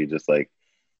this out. You're just like,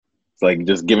 it's like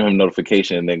just giving him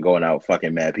notification and then going out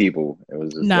fucking mad people. It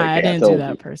was just Nah, like, hey, I didn't told do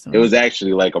that you. personally. It was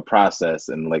actually like a process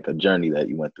and like a journey that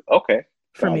you went through. Okay,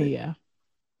 for me, yeah.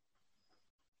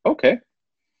 Okay.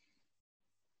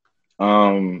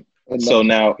 In So that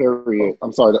now, period,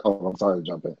 I'm sorry to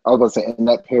jump in. I was going to say, in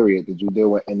that period, did you deal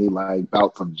with any like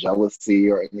bouts of jealousy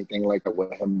or anything like that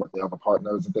with him, with the other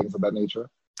partners and things of that nature?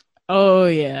 Oh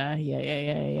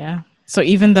yeah. So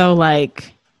even though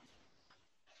like,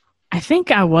 I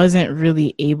think I wasn't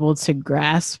really able to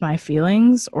grasp my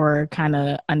feelings or kind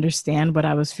of understand what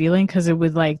I was feeling because it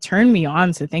would like turn me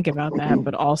on to think about that,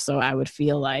 but also I would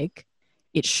feel like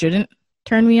it shouldn't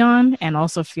turn me on, and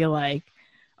also feel like,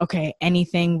 okay,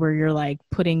 anything where you're like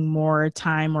putting more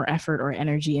time or effort or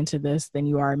energy into this than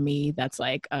you are me, that's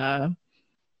like a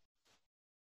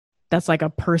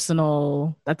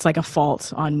personal, that's like a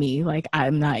fault on me. Like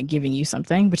I'm not giving you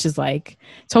something, which is like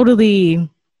totally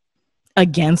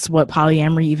against what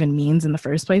polyamory even means in the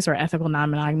first place, or ethical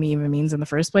non-monogamy even means in the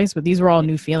first place. But these were all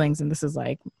new feelings, and this is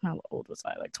like, how old was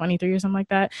I, like 23 or something like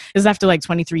that? This is after like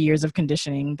 23 years of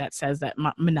conditioning that says that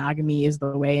monogamy is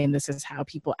the way and this is how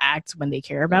people act when they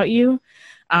care about you,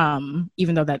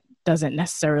 even though that doesn't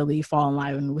necessarily fall in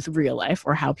line with real life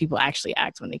or how people actually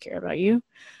act when they care about you.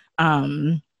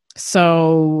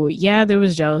 So yeah, there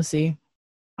was jealousy,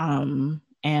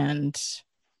 and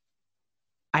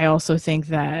I also think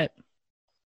that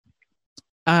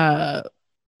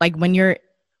like when you're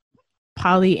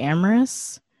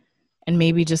polyamorous and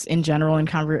maybe just in general in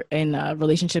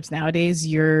relationships nowadays,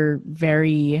 you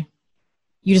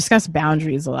discuss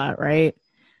boundaries a lot, right?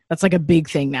 That's like a big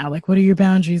thing now. Like, what are your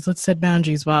boundaries? Let's set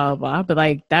boundaries, blah, blah, blah. But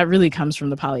like that really comes from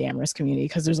the polyamorous community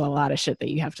because there's a lot of shit that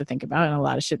you have to think about and a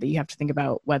lot of shit that you have to think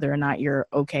about whether or not you're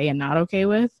okay and not okay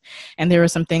with. And there were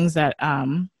some things that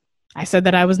I said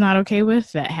that I was not okay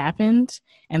with that happened.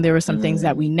 And there were some things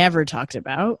that we never talked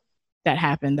about that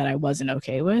happened that I wasn't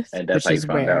okay with. and that's which how is you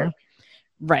found where, out.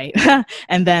 right.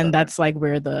 And then that's like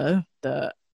where a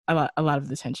lot of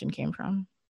the tension came from,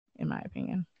 in my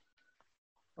opinion.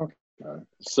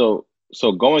 So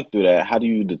going through that, how do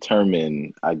you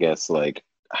determine, I guess, like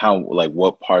how, like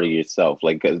what part of yourself,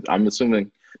 like, 'cause I'm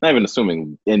assuming, not even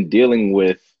assuming, in dealing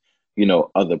with,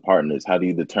 other partners, how do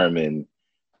you determine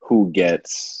who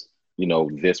gets,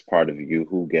 this part of you,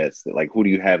 who gets, like, who do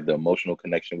you have the emotional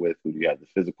connection with, who do you have the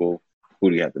physical, who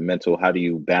do you have the mental, how do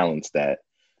you balance that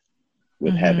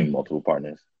with having multiple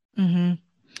partners? Time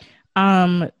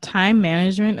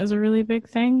management is a really big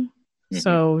thing.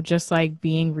 So just like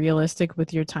being realistic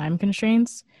with your time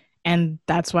constraints And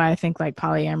that's why I think like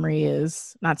polyamory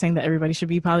is, not saying that everybody should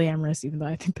be polyamorous, even though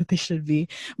I think that they should be,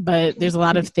 but there's a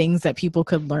lot of things that people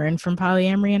could learn from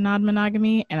polyamory and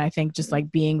non-monogamy. And I think just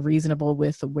like being reasonable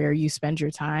with where you spend your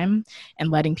time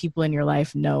and letting people in your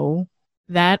life know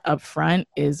that up front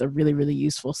is a really, really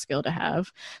useful skill to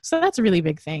have. So that's a really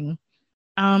big thing.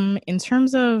 In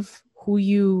terms of who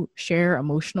you share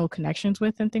emotional connections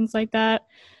with and things like that,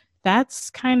 that's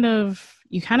kind of,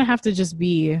 you kind of have to just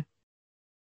be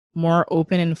more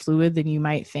open and fluid than you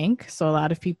might think. So a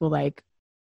lot of people, like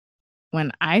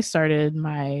when I started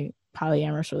my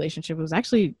polyamorous relationship, it was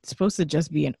actually supposed to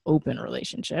just be an open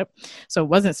relationship. So it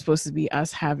wasn't supposed to be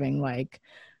us having like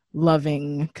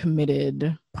loving,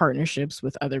 committed partnerships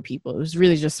with other people. It was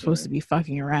really just supposed to be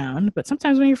fucking around. But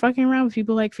sometimes when you're fucking around with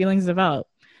people, like feelings develop.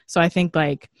 So I think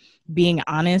like being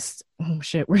honest. Oh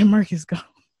shit, where did Marcus go?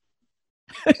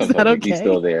 Is that okay? He's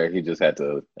still there. He just had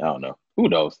to, I don't know. Who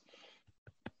knows?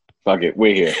 Fuck it,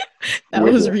 we're here. That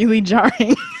was really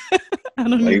jarring. I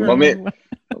don't like, remember.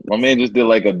 My man just did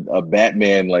like a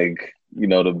Batman, like, you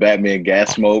know, the Batman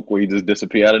gas smoke where he just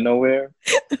disappeared out of nowhere.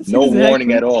 No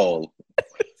warning at all.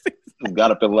 Just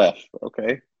got up and left.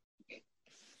 Okay.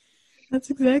 That's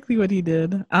exactly what he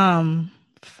did.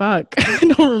 Fuck.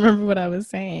 I don't remember what I was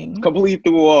saying. Completely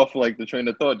threw off like the train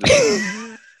of thought.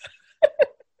 Just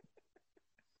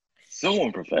so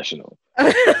unprofessional.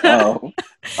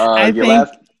 I think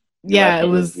it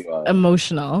was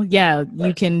emotional. Yeah, right.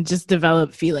 You can just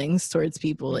develop feelings towards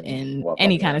people in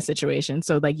any kind of situation.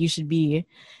 So like you should be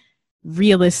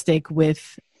realistic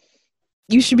with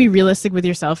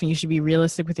yourself, and you should be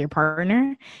realistic with your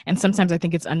partner. And sometimes I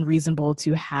think it's unreasonable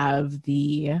to have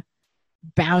the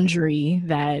boundary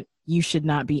that you should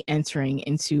not be entering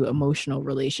into emotional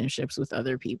relationships with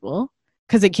other people.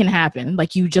 Because it can happen.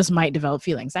 Like you just might develop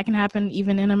feelings. That can happen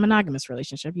even in a monogamous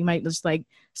relationship. You might just like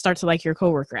start to like your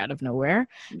coworker out of nowhere.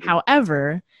 Mm-hmm.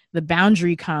 However, the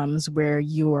boundary comes where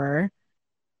you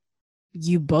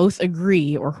both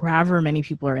agree, or however many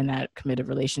people are in that committed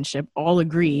relationship, all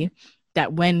agree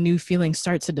that when new feelings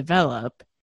start to develop,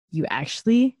 you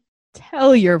actually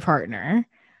tell your partner,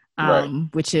 right.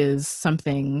 Which is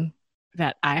something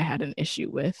that I had an issue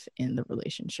with in the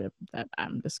relationship that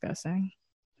I'm discussing.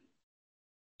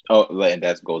 Oh, and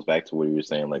that goes back to what you were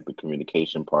saying, like the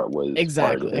communication part was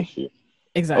part of the issue.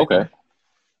 Exactly. Okay.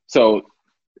 So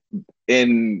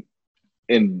in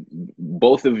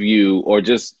both of you, or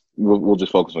just we'll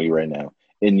just focus on you right now,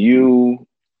 in you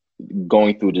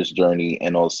going through this journey,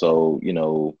 and also, you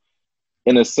know,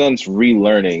 in a sense,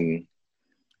 relearning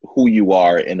who you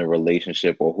are in a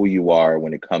relationship, or who you are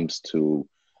when it comes to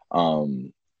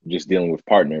just dealing with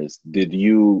partners, did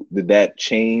that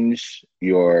change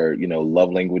your, you know,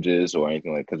 love languages or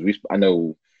anything like? Because I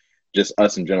know just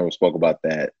us in general spoke about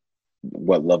that,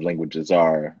 what love languages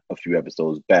are a few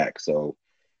episodes back. So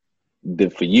did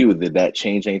that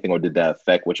change anything, or did that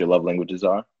affect what your love languages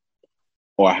are,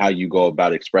 or how you go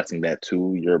about expressing that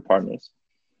to your partners?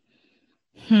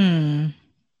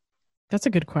 That's a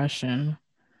good question.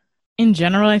 In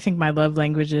general, I think my love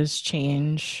languages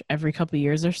change every couple of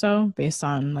years or so based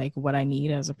on like what I need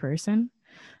as a person.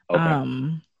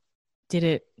 Okay. Did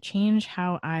it change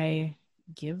how I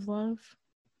give love?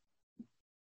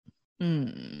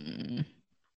 I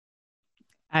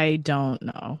don't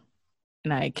know.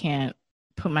 And I can't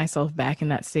put myself back in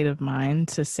that state of mind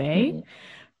to say. Mm-hmm.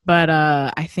 But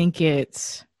I think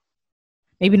it's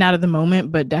maybe not at the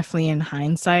moment, but definitely in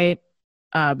hindsight,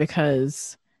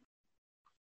 because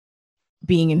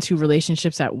being in two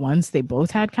relationships at once, they both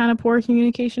had kind of poor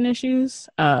communication issues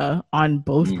on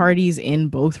both parties in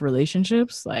both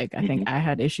relationships. Like, I think I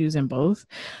had issues in both.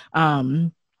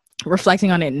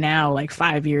 Reflecting on it now, like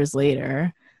 5 years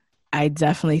later, I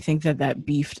definitely think that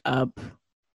beefed up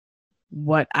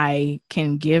what I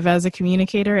can give as a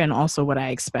communicator, and also what I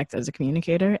expect as a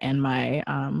communicator, and my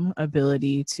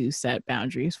ability to set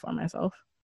boundaries for myself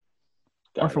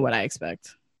or for what I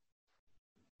expect.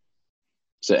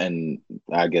 So, and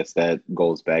I guess that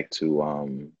goes back to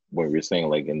what we were saying,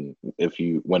 like,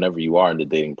 whenever you are in the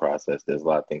dating process, there's a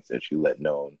lot of things that you let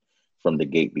known from the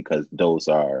gate, because those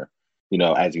are, you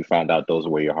know, as you found out, those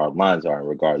are where your hard lines are in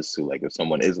regards to, like, if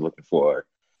someone is looking for,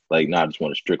 like, not just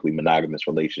want a strictly monogamous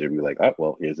relationship, you're like, oh,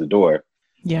 well, here's the door.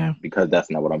 Yeah. Because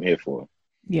that's not what I'm here for.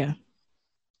 Yeah.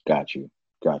 Got you.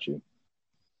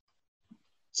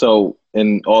 So,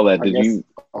 in all that, go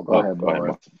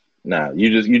ahead. Nah,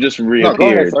 you just reappeared.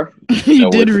 Go ahead, sir. You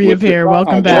did reappear.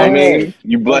 Welcome back. I mean,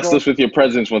 you blessed us with your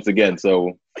presence once again,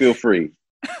 so feel free.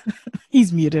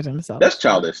 He's muted himself. That's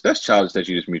childish. That's childish that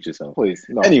you just mute yourself. Please.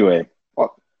 No. Anyway.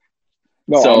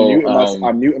 No, so,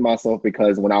 I'm muting myself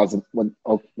because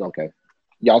okay.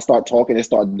 y'all start talking and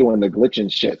start doing the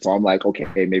glitching shit. So I'm like,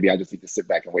 okay, maybe I just need to sit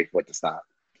back and wait for it to stop.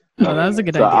 Oh, that was a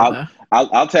good So idea,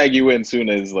 I'll tag you in soon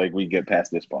as like we get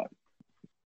past this part.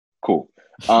 Cool.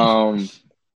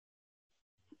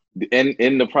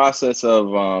 In the process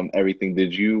of everything, do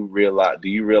you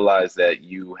realize that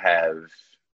you have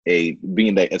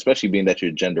especially being that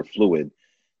you're gender fluid,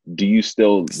 do you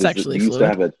still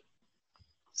have a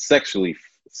sexually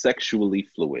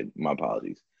fluid? My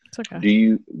apologies. It's okay. Do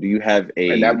you have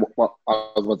a? And that well,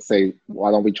 I was about to say,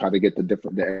 why don't we try to get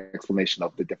the explanation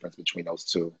of the difference between those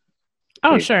two?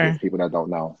 Oh, sure. People that don't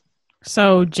know.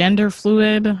 So gender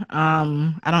fluid,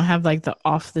 I don't have like the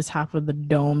off the top of the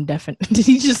dome definition. Did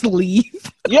he just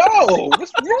leave? Yo,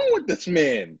 what's wrong with this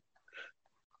man?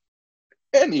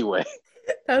 Anyway,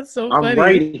 that's so I'm funny.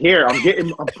 right here.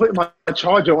 I'm putting my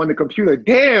charger on the computer.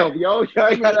 Damn, yo. It's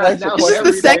just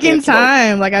the second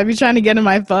time. Like I'd be trying to get in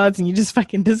my thoughts and you just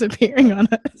fucking disappearing on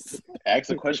us.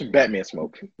 Ask a question, Batman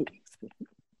smoke.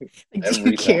 Like, do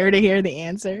you care to hear the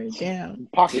answer? Damn.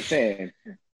 Pocket sand.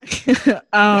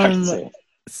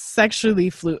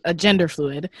 Sexually fluid, gender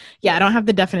fluid. Yeah, I don't have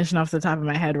the definition off the top of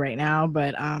my head right now,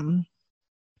 but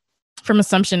from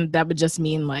assumption that would just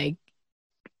mean like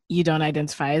you don't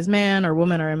identify as man or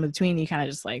woman or in between, you kind of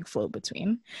just like float between.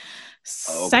 Okay.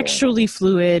 Sexually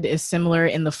fluid is similar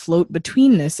in the float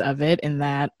betweenness of it, in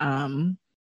that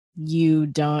you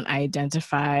don't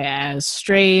identify as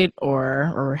straight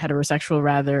or heterosexual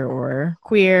rather, or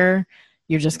queer.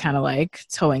 You're just kind of like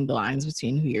towing the lines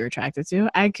between who you're attracted to.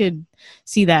 I could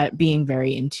see that being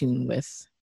very in tune with.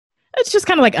 It's just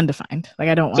kind of like undefined. Like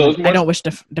I don't wish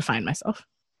to define myself.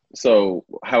 So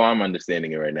how I'm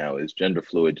understanding it right now is gender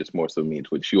fluid just more so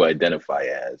means what you identify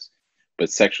as,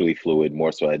 but sexually fluid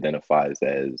more so identifies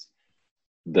as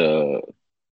the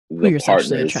who you're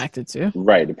sexually attracted to.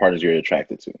 Right, the partners you're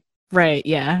attracted to. Right,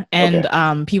 yeah.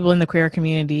 And people in the queer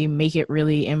community make it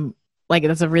really like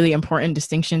that's a really important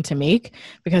distinction to make,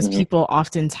 because people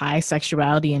often tie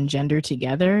sexuality and gender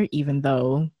together, even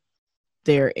though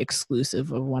they're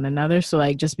exclusive of one another. So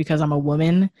like just because I'm a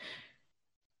woman,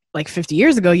 like 50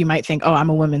 years ago, you might think, oh, I'm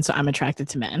a woman, so I'm attracted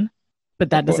to men. But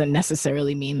that doesn't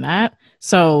necessarily mean that.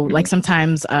 So like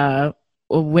sometimes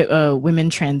women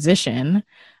transition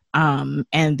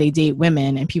and they date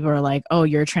women, and people are like, oh,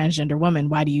 you're a transgender woman.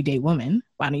 Why do you date women?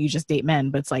 Why don't you just date men?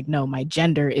 But it's like, no, my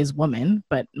gender is woman,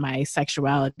 but my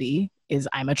sexuality is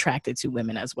I'm attracted to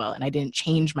women as well. And I didn't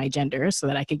change my gender so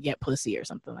that I could get pussy or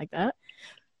something like that.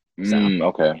 So.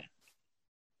 Okay.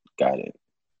 Got it.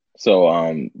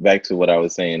 So back to what I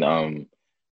was saying,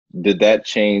 did that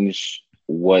change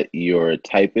what your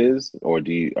type is, or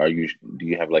do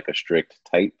you have like a strict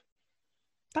type?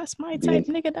 That's my type,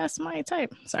 nigga. That's my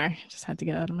type. Sorry, just had to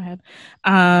get out of my head.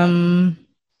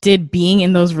 Did being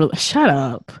in those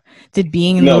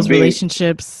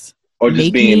relationships, or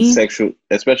just being sexual,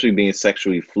 especially being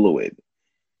sexually fluid?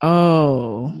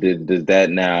 Oh, does that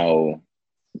now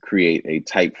create a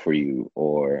type for you,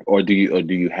 or do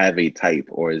you have a type,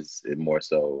 or is it more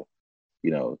so,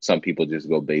 some people just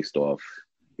go based off,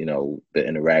 the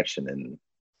interaction and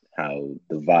how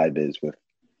the vibe is with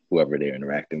whoever they're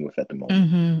interacting with at the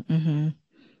moment?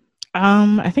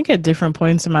 I think at different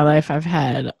points in my life, I've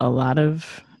had a lot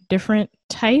of different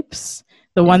types.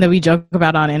 The one that we joke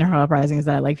about on Inner Hall Uprising is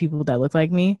that I like people that look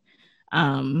like me,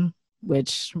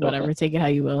 which whatever, take it how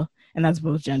you will. And that's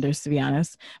both genders, to be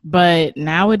honest. But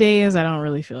nowadays, I don't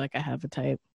really feel like I have a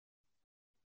type.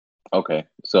 Okay.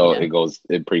 So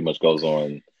it pretty much goes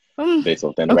on based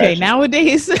off the interaction. Okay,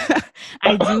 nowadays,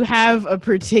 I do have a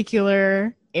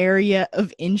particular area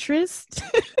of interest.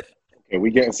 Okay,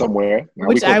 we getting somewhere.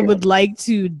 Which I would like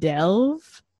to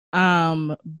delve.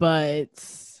 But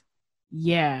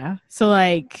yeah. So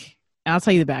like, I'll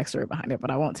tell you the backstory behind it,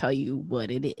 but I won't tell you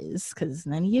what it is because it's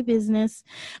none of your business.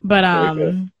 But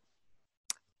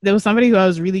there was somebody who I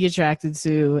was really attracted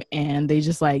to, and they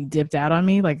just like dipped out on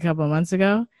me like a couple of months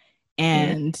ago.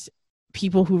 And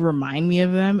people who remind me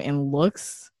of them in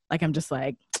looks, like I'm just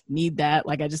like, need that.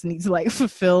 Like I just need to like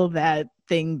fulfill that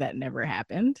thing that never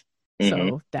happened.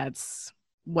 So that's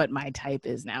what my type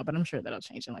is now, but I'm sure that'll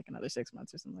change in like another 6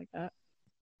 months or something like that.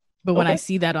 But when I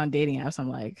see that on dating apps, I'm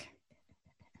like,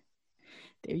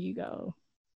 there you go.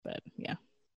 But yeah.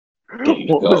 There you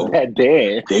go. Was that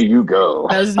there you go.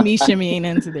 That was me shimmying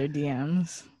into their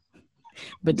DMs.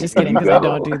 But just kidding, because I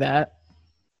don't do that.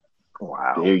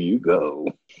 Wow. There you go.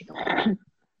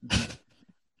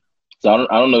 So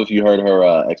I don't know if you heard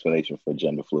her explanation for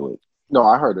gender fluid. No,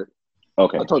 I heard it.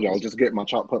 Okay. I told you I was just getting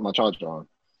put my charger on.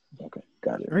 Okay,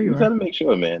 got it. You gotta make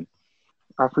sure, man.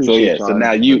 I appreciate. So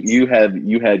now you had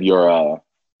your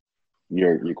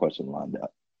question lined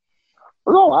up.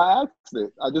 No, I asked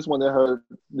it. I just wanted her.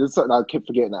 This is something I kept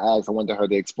forgetting to ask. I wanted her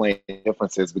to explain the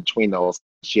differences between those.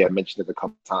 She had mentioned it a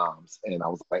couple times, and I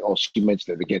was like, "Oh, she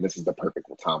mentioned it again. This is the perfect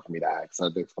time for me to ask her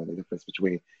to explain the difference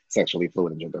between sexually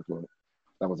fluid and gender fluid."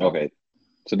 That was all. Okay.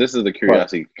 So this is the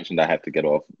curiosity question that I have to get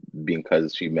off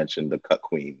because she mentioned the cuck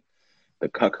queen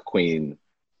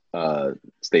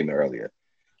statement earlier.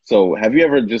 So have you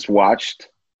ever just watched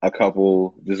a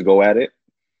couple just go at it?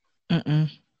 Mm-mm.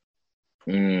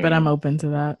 But I'm open to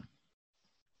that.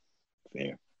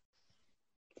 Fair.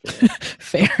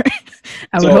 Fair.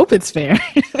 I would hope it's fair.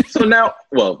 So now,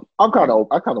 well, I kind of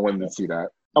wanted to see that.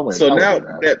 So now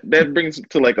that brings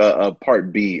to like a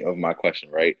part B of my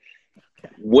question, right?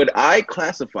 Okay. Would I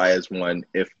classify as one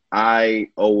if I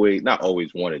not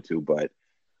always wanted to, but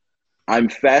I'm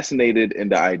fascinated in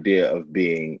the idea of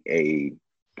being a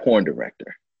porn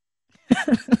director?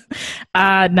 No,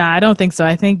 I don't think so.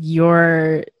 I think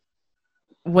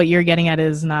what you're getting at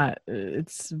is not,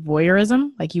 it's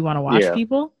voyeurism. Like you want to watch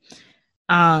people.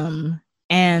 And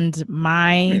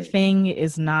my thing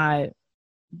is not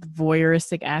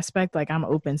voyeuristic aspect. Like I'm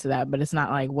open to that, but it's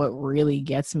not like what really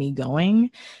gets me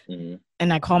going. Mm-hmm.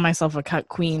 And I call myself a cut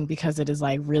queen because it is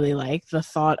like really like the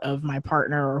thought of my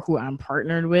partner or who I'm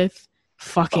partnered with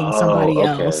fucking somebody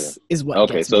else is what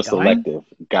gets me going. Selective.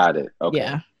 Got it. Okay.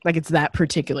 Yeah. Like it's that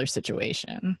particular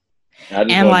situation.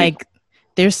 And like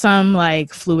there's some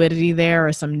like fluidity there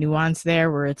or some nuance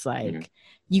there where it's like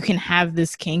you can have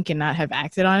this kink and not have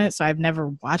acted on it. So I've never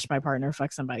watched my partner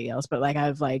fuck somebody else, but like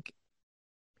I've like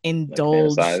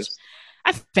indulged.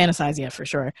 I've fantasized, yeah, for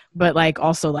sure. But like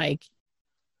also like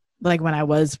when I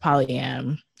was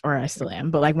polyam, or I still am,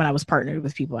 but like when I was partnered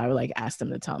with people, I would like ask them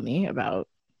to tell me about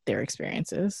their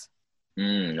experiences.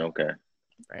 Okay.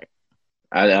 Right.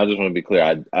 I just want to be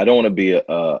clear. I don't want to be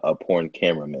a porn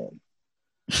cameraman.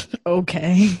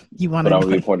 Okay. You want to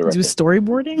do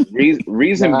storyboarding?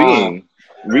 Reason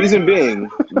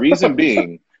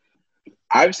being,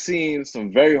 I've seen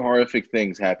some very horrific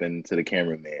things happen to the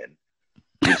cameraman,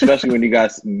 especially when you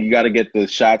got to get the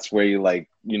shots where you're like,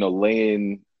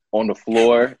 laying on the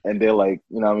floor and they're like,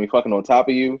 fucking on top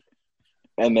of you,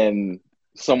 and then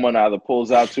someone either pulls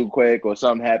out too quick or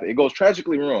something happens. It goes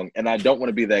tragically wrong, and I don't want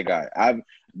to be that guy. I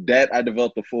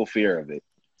developed a full fear of it.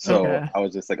 So I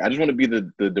was just like, I just want to be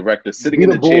the director sitting in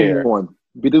the chair.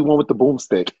 Be the one with the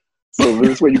boomstick. So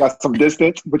this way you got some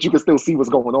distance, but you can still see what's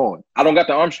going on. I don't got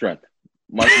the arm strength.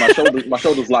 My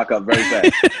shoulders lock up very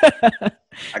fast.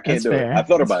 I can't do it. I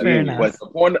thought about it. But the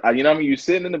porn, you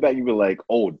sitting in the back, you be like,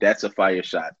 oh, that's a fire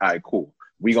shot. All right, cool.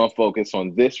 We're going to focus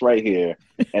on this right here,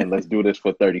 and let's do this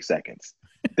for 30 seconds.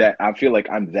 That I feel like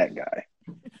I'm that guy.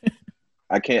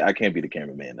 I can't be the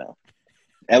cameraman now.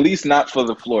 At least not for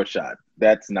the floor shot.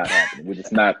 That's not happening. We're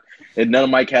just not, in none of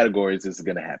my categories is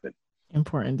going to happen.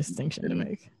 Important distinction to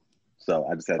make. So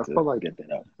I just had to get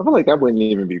that out. I feel like that wouldn't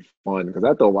even be fun because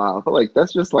after a while, I feel like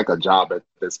that's just like a job at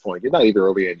this point. You're not even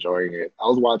really enjoying it. I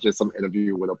was watching some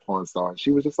interview with a porn star, and she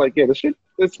was just like, "Yeah, this shit,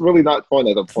 it's really not fun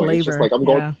at a point. It's just like I'm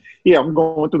going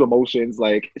through the motions.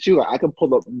 Like she was like, I can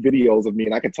pull up videos of me,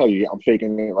 and I can tell you, I'm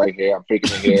faking it right here. I'm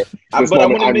faking it here.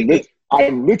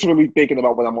 I'm literally thinking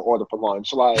about what I'm gonna order for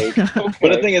lunch. Like, okay.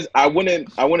 But the thing is, I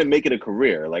wouldn't make it a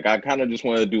career. Like I kind of just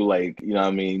want to do like,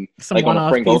 some like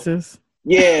one-off pieces.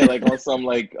 Yeah, like on some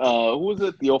like who was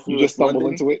it? The you just stumble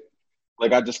into it.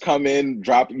 Like I just come in,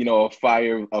 drop a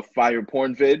fire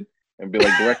porn vid, and be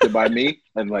like directed by me,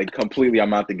 and like completely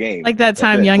I'm out the game. Like that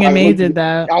time Young and May did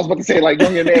that. I was about to say like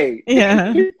Young and May.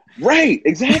 Yeah. Right.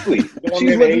 Exactly.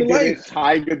 She's living life.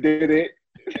 Tiger did it.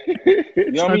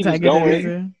 He's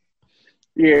going.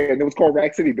 Yeah, and it was called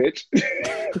Rack City, bitch.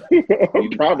 I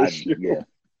promise you.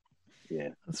 Yeah.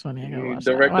 That's funny. I gotta watch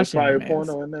directed fire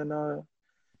porno, and then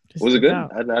was it good? I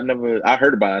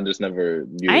heard about it. I just never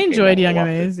knew. I enjoyed Young and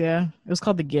Maze. Yeah, it was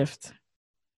called The Gift.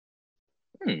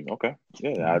 Okay.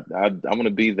 Yeah, I want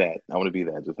to be that. I want to be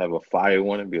that. Just have a fire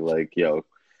one and be like, yo,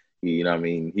 he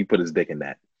put his dick in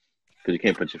that because you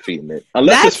can't put your feet in it.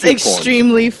 Unless that's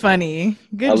extremely funny.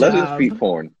 Good unless job. It's feet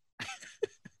porn.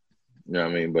 You know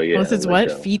what I mean? But yeah. Unless it's like,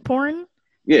 what? Feet porn?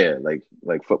 Yeah, like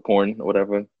foot porn or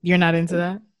whatever. You're not into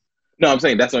that? No, I'm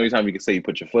saying that's the only time you can say you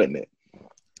put your foot in it.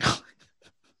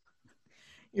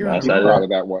 You're proud of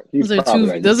that one.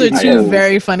 Those are two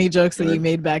very funny jokes that you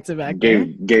made back to back.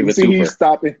 Gave it to He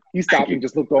stopped and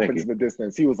just looked off into the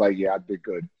distance. He was like, "Yeah, I did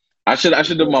good." I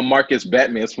should do my Marcus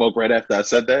Batman smoke right after I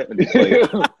said that, and just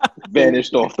like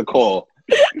vanished off the call.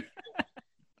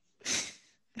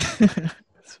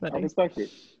 That's funny. I respect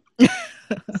it.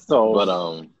 So, but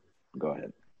go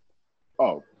ahead.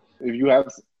 Oh, if you have,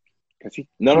 because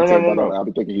no. I'll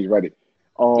be thinking he's ready.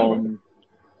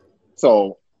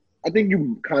 So I think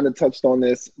you kind of touched on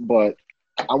this, but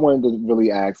I wanted to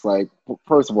really ask, like,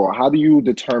 first of all, how do you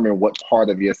determine what part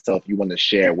of yourself you want to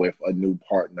share with a new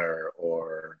partner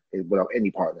or with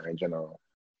any partner in general?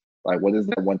 Like, what is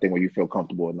that one thing where you feel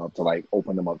comfortable enough to like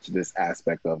open them up to this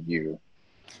aspect of you?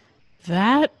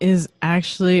 That is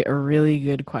actually a really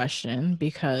good question,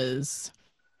 because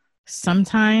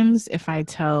sometimes if I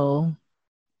tell,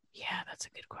 yeah, that's a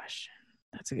good question.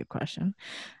 That's a good question.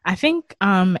 I think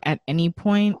at any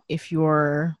point, if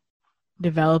you're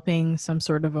developing some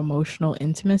sort of emotional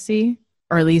intimacy,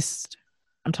 or at least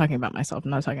I'm talking about myself,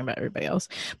 I'm not talking about everybody else,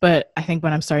 but I think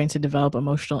when I'm starting to develop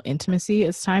emotional intimacy,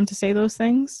 it's time to say those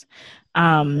things.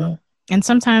 And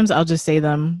sometimes I'll just say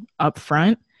them up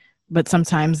front, but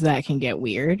sometimes that can get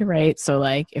weird, right? So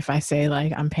like if I say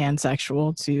like I'm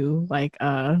pansexual to like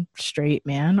a straight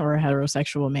man or a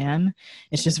heterosexual man,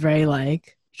 it's just very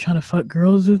like, you trying to fuck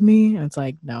girls with me? And it's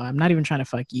like, no, I'm not even trying to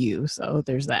fuck you. So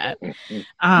there's that.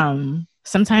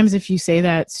 Sometimes if you say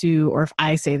that to, or if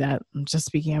I say that, I'm just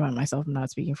speaking about myself, I'm not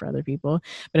speaking for other people,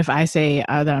 but if I say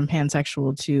that I'm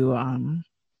pansexual to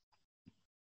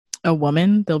a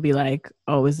woman, they'll be like,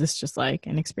 oh, is this just like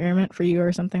an experiment for you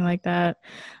or something like that?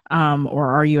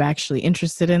 Or are you actually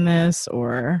interested in this?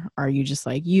 Or are you just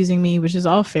like using me? Which is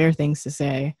all fair things to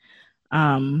say.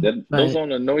 Those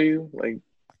don't annoy you? Like,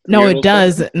 no, it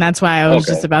does. And that's why I was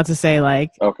just about to say,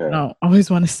 like, okay. No, I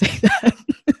always want to say that.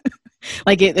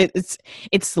 Like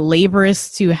it's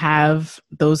laborious to have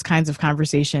those kinds of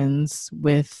conversations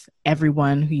with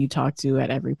everyone who you talk to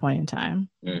at every point in time.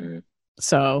 Mm-hmm.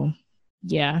 So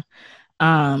yeah.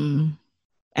 And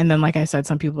then like I said,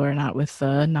 some people are not with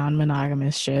the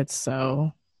non-monogamous shit.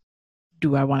 So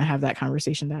do I want to have that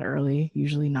conversation that early?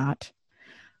 Usually not.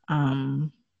 I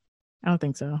don't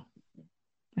think so.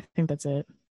 I think that's it.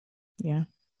 Yeah.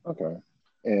 Okay.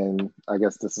 And I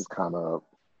guess this is kind of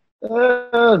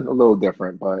a little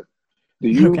different, but do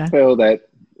you feel that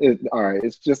all right,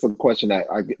 it's just a question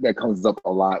that comes up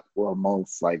a lot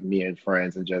amongst like me and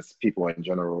friends and just people in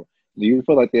general. Do you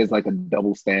feel like there's like a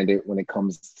double standard when it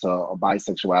comes to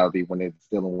bisexuality when it's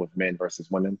dealing with men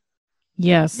versus women?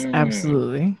 Yes,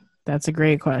 absolutely. That's a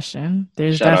great question.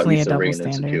 There's definitely a double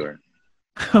standard.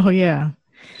 Oh yeah.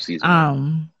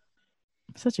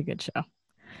 Such a good show.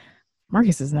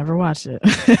 Marcus has never watched it.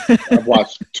 I've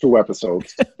watched 2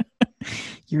 episodes.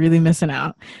 You're really missing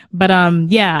out. But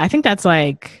yeah, I think that's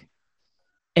like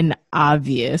an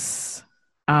obvious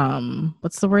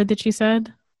what's the word that you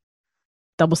said?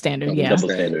 Double standard. Yeah. Double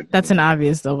standard. That's an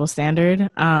obvious double standard.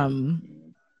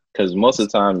 Because most of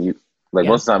the time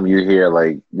you hear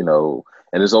like, you know,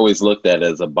 and it's always looked at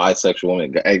as a bisexual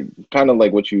woman, kind of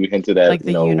like what you hinted at, like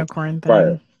the unicorn thing.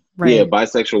 Prior. Right. Yeah,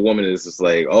 bisexual woman is just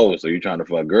like, oh, so you're trying to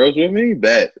fuck girls with me?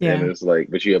 Bet. Yeah. And it's like,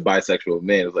 but you're a bisexual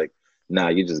man. It's like, nah,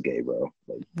 you're just gay, bro.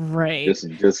 Like, right.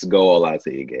 Just go all out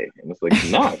till you're gay. And it's like,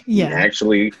 nah, yeah. You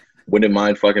actually wouldn't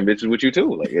mind fucking bitches with you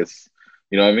too. Like it's,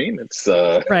 you know what I mean? It's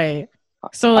right.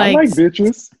 So like, I like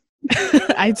bitches.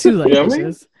 I too like bitches. I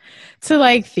mean? To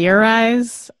like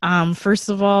theorize, first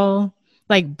of all,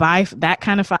 like that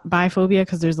kind of biphobia,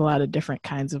 because there's a lot of different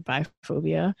kinds of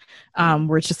biphobia,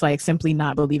 where it's just like simply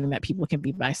not believing that people can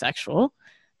be bisexual.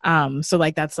 So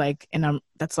like that's like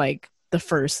the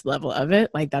first level of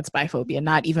it. Like that's biphobia,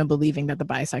 not even believing that the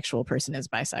bisexual person is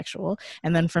bisexual.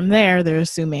 And then from there, they're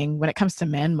assuming when it comes to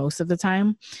men, most of the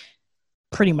time,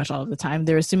 pretty much all of the time,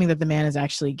 they're assuming that the man is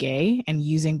actually gay and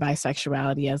using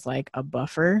bisexuality as like a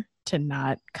buffer to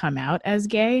not come out as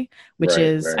gay, which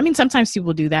right. I mean, sometimes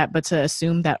people do that, but to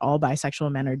assume that all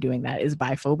bisexual men are doing that is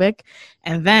biphobic.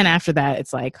 And then after that,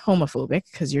 it's like homophobic,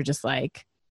 because you're just like,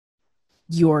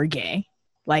 you're gay.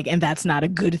 Like, and that's not a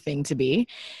good thing to be.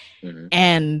 Mm-hmm.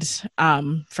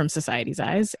 And from society's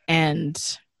eyes.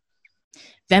 And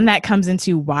then that comes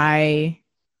into why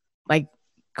like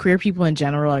queer people in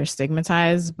general are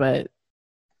stigmatized, but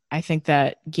I think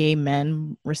that gay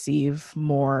men receive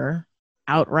more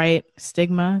outright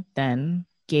stigma than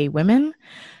gay women,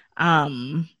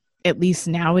 at least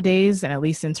nowadays, and at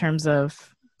least in terms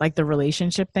of like the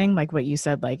relationship thing, like what you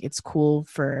said, like it's cool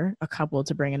for a couple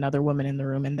to bring another woman in the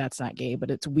room, and that's not gay, but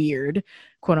it's weird,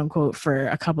 quote unquote, for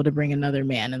a couple to bring another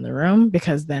man in the room,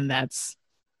 because then that's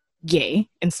gay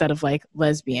instead of like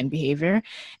lesbian behavior.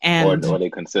 And or they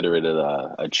consider it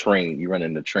a train. You run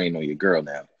in the train on your girl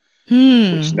now.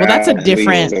 Well, that's a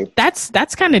different.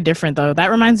 That's kind of different though. That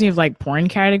reminds me of like porn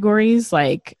categories.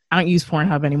 Like I don't use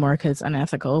Pornhub anymore because it's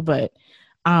unethical. But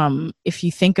if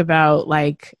you think about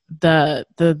like the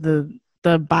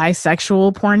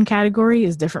bisexual porn category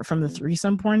is different from the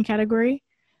threesome porn category.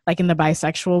 like in the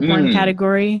bisexual porn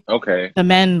category. Okay. The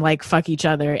men like fuck each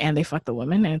other and they fuck the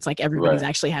women, and it's like everybody's Right.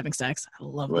 actually having sex. I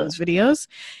love Right. those videos.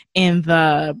 In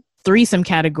the threesome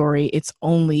category, it's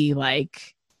only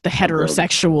like the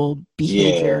heterosexual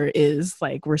behavior is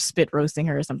like we're spit roasting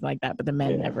her or something like that, but the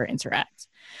men never interact.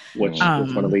 Which is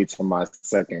going to lead to my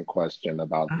second question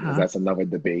about because that's another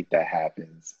debate that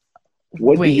happens.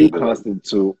 What do you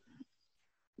constitute?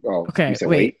 Oh, okay. You said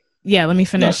wait. Yeah, let me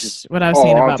finish what I was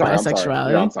saying about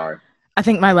bisexuality. I'm sorry. I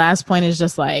think my last point is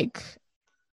just like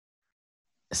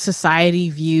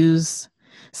society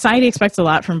expects a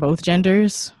lot from both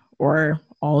genders or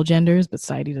all genders, but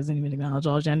society doesn't even acknowledge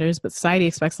all genders. But society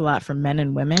expects a lot from men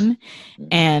and women,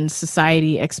 and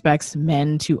society expects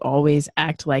men to always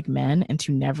act like men and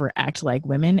to never act like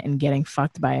women. And getting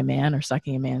fucked by a man or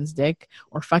sucking a man's dick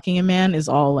or fucking a man is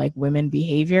all like women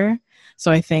behavior.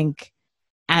 So I think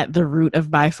at the root of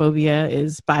biphobia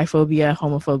is biphobia,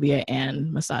 homophobia,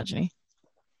 and misogyny.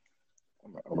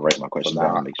 I'm gonna write my question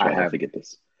down and make sure I don't forget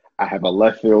this. I have a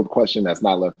left field question that's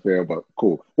not left field, but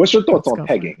cool. What's your thoughts on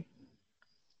pegging?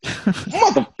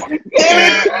 Motherfucker.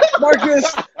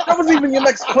 Marcus, that was even your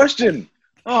next question.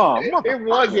 Oh, it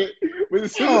wasn't. But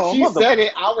as soon as she said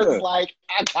it, I was like,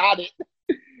 I got it.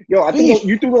 Yo, I think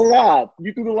you threw the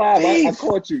live. I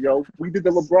caught you, yo. We did the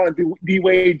LeBron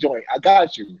D-Wade joint. I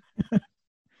got you.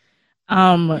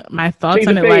 My thoughts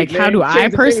on it, like, how do I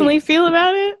personally feel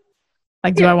about it?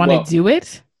 Like, do I want to do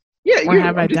it? Yeah. Or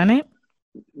have I done it?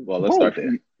 Well, let's start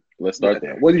there. Let's start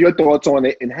there. What are your thoughts on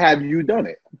it, and have you done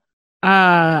it?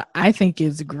 I think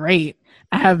it's great.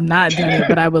 I have not done it,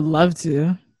 but I would love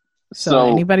to.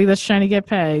 So anybody that's trying to get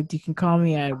pegged, you can call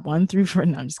me at 134.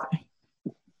 No, I'm just kidding.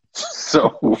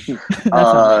 So that's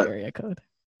not my area code.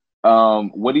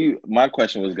 My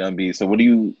question was gonna be, so what do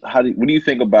you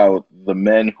think about the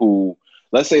men who,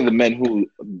 let's say the men who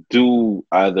do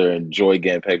either enjoy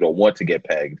getting pegged or want to get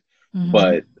pegged,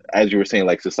 but as you were saying,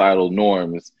 like societal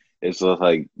norms, it's just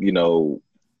like, you know,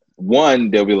 one,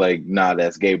 they'll be like, nah,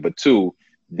 that's gay, but two,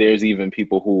 there's even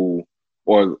people who,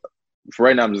 or for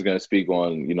right now, I'm just gonna speak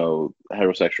on, you know,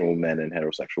 heterosexual men and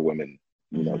heterosexual women,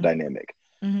 you know, dynamic.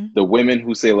 The women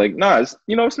who say like, nah,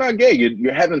 it's not gay.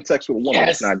 You're having sex with a woman.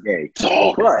 It's not gay.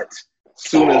 But as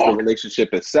soon as the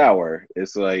relationship is sour,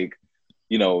 it's like,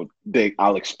 you know,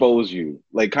 I'll expose you.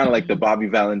 Like kind of like the Bobby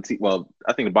Valentino. Well,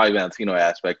 I think the Bobby Valentino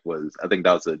aspect was, I think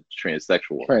that was a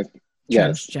transsexual.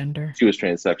 Transgender. She was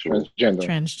transsexual.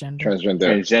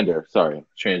 Transgender. Sorry.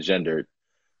 Transgendered.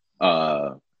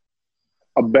 A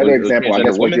better example, I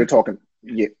guess, what you're talking.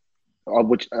 Yeah.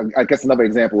 Which I guess another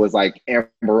was like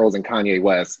Amber Rose and Kanye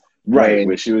West, right?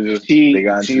 Where she was just she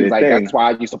was like, that's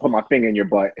why I used to put my finger in your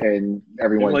butt, and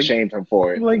everyone shamed him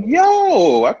for it. Like,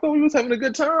 yo, I thought we was having a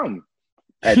good time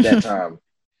at that time.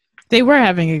 They were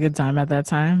having a good time at that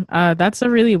time. That's a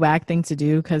really whack thing to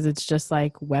do because it's just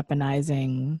like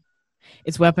weaponizing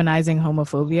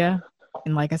homophobia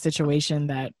in like a situation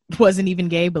that wasn't even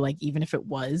gay, but like even if it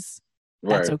was.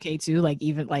 That's okay too. Like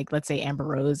even like let's say Amber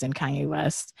Rose and Kanye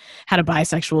West had a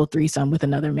bisexual threesome with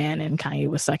another man and Kanye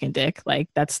was sucking dick. Like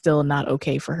that's still not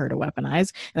okay for her to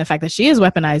weaponize. And the fact that she is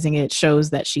weaponizing it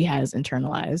shows that she has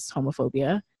internalized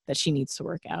homophobia that she needs to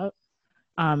work out.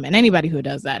 And anybody who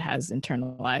does that has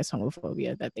internalized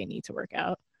homophobia that they need to work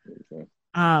out. Okay.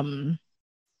 I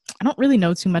don't really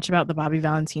know too much about the Bobby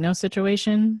Valentino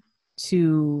situation.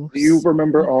 Do you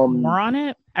remember more on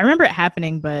it? I remember it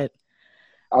happening, but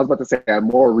I was about to say a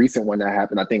more recent one that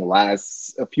happened, I think a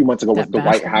few months ago, was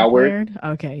Dwight Howard.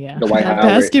 Okay, yeah. Dwight Howard.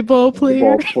 Basketball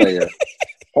player.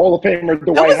 Hall of Famer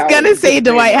Dwight Howard. I was going to say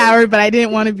Dwight Howard, but I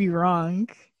didn't want to be wrong.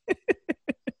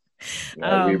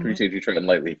 We appreciate you treading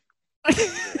lightly.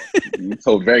 You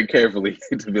told very carefully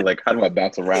to be like, how do I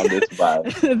bounce around this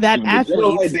vibe? That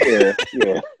athlete.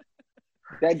 Yeah.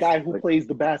 That guy who plays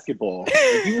the basketball.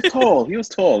 He was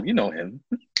tall. You know him.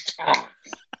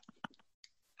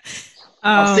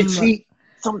 6 feet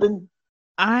something.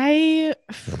 Okay,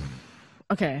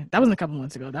 that wasn't a couple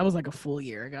months ago. That was like a full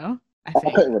year ago. I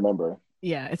couldn't remember.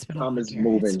 Yeah, it's been time is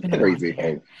moving crazy.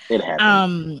 It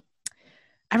happened.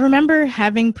 I remember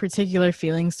having particular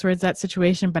feelings towards that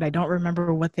situation, but I don't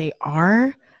remember what they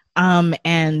are.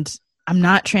 And I'm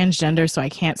not transgender, so I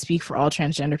can't speak for all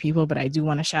transgender people, but I do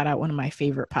want to shout out one of my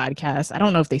favorite podcasts. I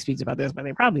don't know if they speak about this, but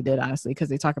they probably did, honestly, because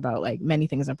they talk about like many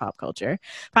things in pop culture.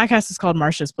 Podcast is called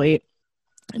Marsha's Plate.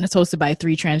 And it's hosted by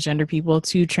 3 transgender people,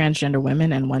 2 transgender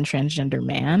women, and 1 transgender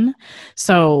man.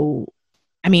 So,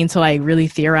 I mean, to like really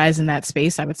theorize in that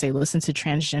space, I would say listen to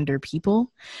transgender people.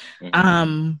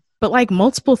 But like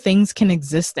multiple things can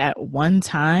exist at one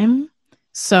time.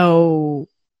 So,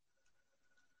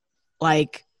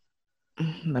 like,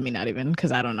 let me not even,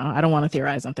 because I don't know. I don't want to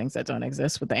theorize on things that don't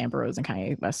exist with the Amber Rose and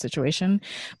Kanye West situation.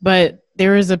 But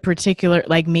there is a particular,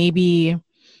 like maybe,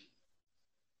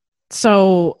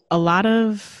 so a lot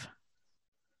of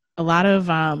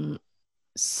and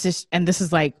this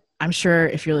is like, I'm sure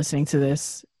if you're listening to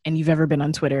this and you've ever been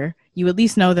on Twitter, you at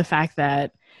least know the fact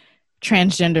that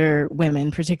transgender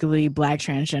women, particularly Black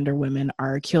transgender women,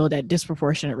 are killed at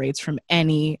disproportionate rates from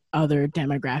any other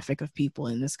demographic of people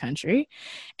in this country.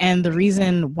 And the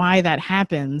reason why that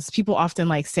happens, people often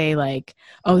like say like,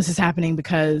 oh, this is happening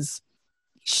because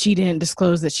she didn't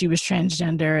disclose that she was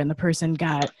transgender and the person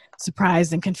got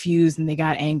surprised and confused and they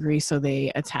got angry, so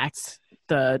they attacked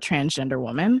the transgender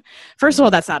woman. First of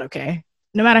all, that's not okay.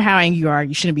 No matter how angry you are,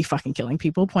 you shouldn't be fucking killing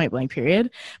people, point blank,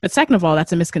 period. But second of all,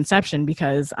 that's a misconception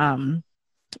because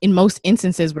in most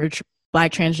instances where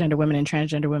Black transgender women and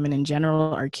transgender women in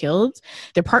general are killed,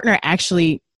 their partner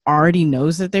actually already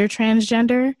knows that they're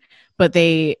transgender, but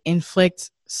they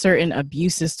inflict certain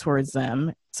abuses towards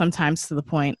them, sometimes to the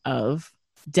point of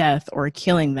death or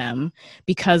killing them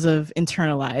because of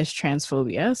internalized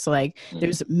transphobia. So like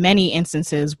there's many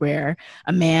instances where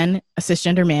a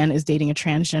cisgender man is dating a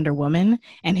transgender woman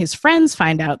and his friends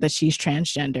find out that she's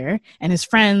transgender and his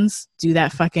friends do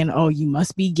that fucking, oh, you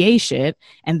must be gay shit.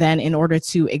 And then in order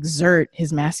to exert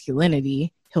his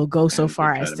masculinity, he'll go so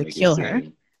far as to kill her.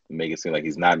 Make it seem like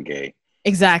he's not gay.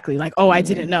 Exactly. Like, oh, I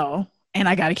didn't know and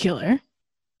I gotta kill her,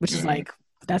 which is like,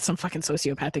 that's some fucking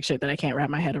sociopathic shit that I can't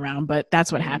wrap my head around, but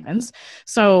that's what happens.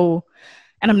 So,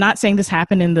 and I'm not saying this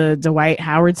happened in the Dwight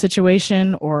Howard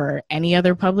situation or any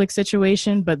other public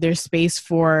situation, but there's space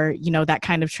for, you know, that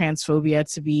kind of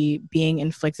transphobia to be being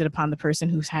inflicted upon the person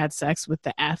who's had sex with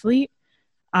the athlete,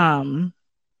 and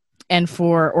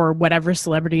for, or whatever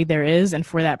celebrity there is, and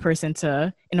for that person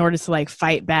to, in order to like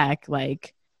fight back,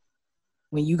 like,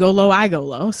 when you go low, I go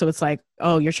low. So it's like,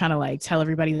 oh, you're trying to like tell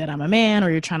everybody that I'm a man,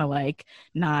 or you're trying to like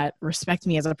not respect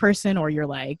me as a person, or you're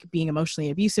like being emotionally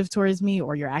abusive towards me,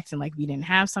 or you're acting like we didn't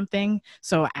have something.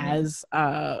 So as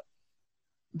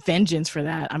vengeance for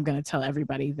that, I'm going to tell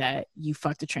everybody that you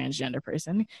fucked a transgender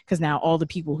person, because now all the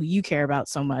people who you care about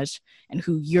so much and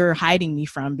who you're hiding me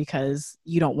from because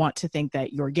you don't want to think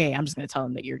that you're gay, I'm just going to tell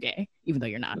them that you're gay, even though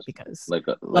you're not, because like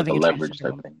a leverage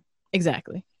type thing.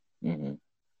 Exactly.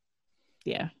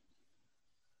 Yeah.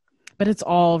 But it's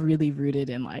all really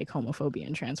rooted in like homophobia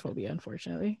and transphobia,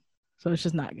 unfortunately. So it's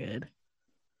just not good.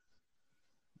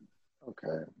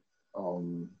 Okay.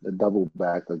 The double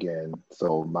back again.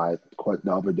 So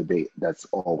the other debate that's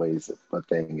always a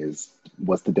thing is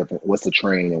what's the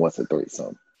train and what's a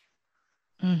threesome?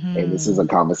 And this is a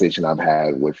conversation I've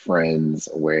had with friends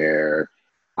where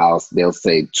they'll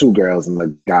say 2 girls and a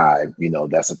guy, you know,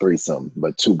 that's a threesome,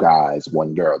 but 2 guys,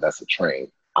 1 girl, that's a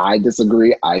train. I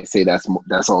disagree. I say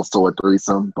that's also a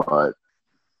threesome, but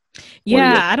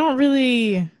yeah, I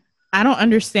don't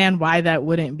understand why that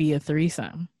wouldn't be a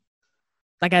threesome.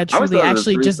 Like I truly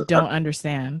actually just don't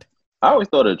understand. I always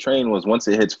thought a train was once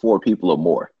it hits 4 people or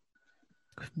more.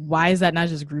 Why is that not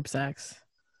just group sex?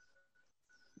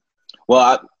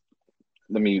 Well,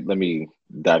 let me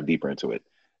dive deeper into it.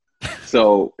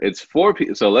 So it's 4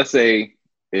 people. So let's say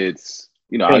it's,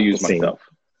 you know, I'll use myself,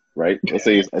 right? Let's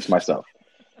say it's myself.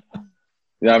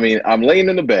 You know what I mean? I'm laying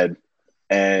in the bed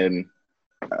and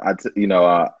I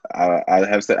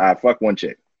have said I fuck one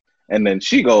chick, and then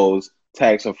she goes,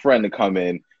 tags her friend to come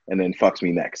in and then fucks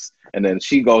me next. And then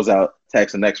she goes out,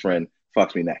 tags the next friend,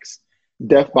 fucks me next.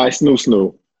 Death by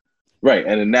snoo. Right.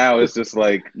 And then now it's just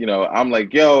like, you know, I'm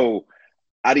like, yo,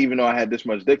 I didn't even know I had this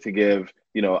much dick to give.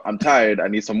 You know, I'm tired. I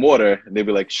need some water. And they'd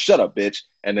be like, shut up, bitch.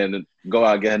 And then go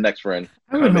out and get her next friend.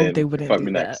 I would hope they wouldn't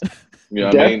do that. You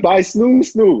know Death what I mean? by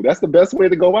snoo. That's the best way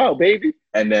to go out, baby.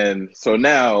 And then, so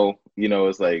now, you know,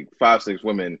 it's like 5, 6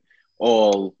 women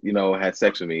all, you know, had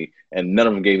sex with me and none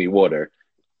of them gave me water.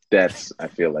 I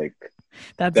feel like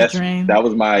that's a train. That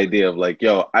was my idea of like,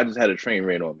 yo, I just had a train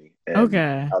rain on me. And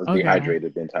okay. I was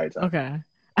dehydrated the entire time. Okay.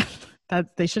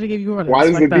 That they should have given you water. Why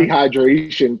does the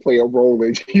dehydration play a role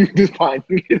in you defining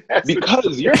it?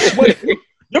 Because you're sweating.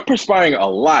 You're perspiring a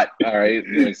lot, all right,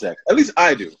 during sex. At least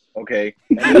I do, okay?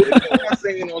 And I'm not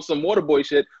saying on some water boy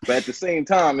shit, but at the same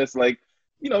time, it's like,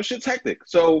 you know, shit's hectic.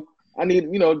 So I need,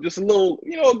 you know, just a little,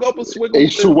 you know, a gulp of swiggle.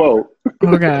 H2O.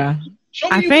 Okay.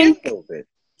 I think,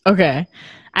 okay.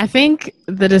 I think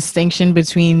the distinction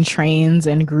between trains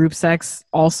and group sex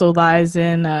also lies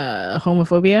in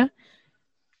homophobia.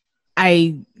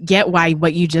 I get why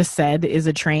what you just said is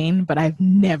a train, but I've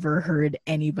never heard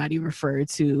anybody refer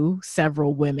to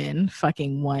several women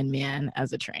fucking one man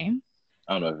as a train.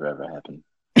 I don't know if it ever happened.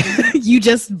 You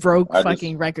just broke I just-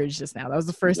 fucking records just now. That was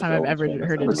the first time I've ever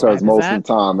heard it Because described as most that. of the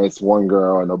time it's one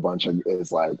girl and a bunch of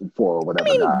it's like four or I whatever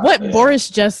mean, guys. what Yeah. Boris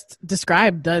just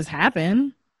described does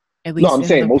happen. At least No, I'm in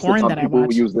saying the most of the porn time that I people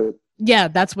watch. use the. Yeah,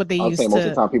 that's what they I'm use saying most of to.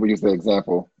 the time people use the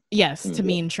example. Yes, to Yeah.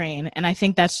 mean train. And I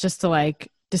think that's just to like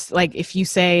if you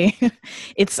say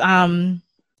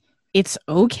it's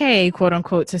okay, quote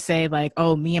unquote, to say like,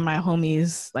 oh, me and my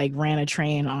homies like ran a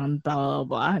train on blah blah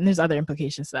blah. And there's other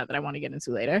implications to that I want to get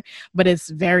into later. But it's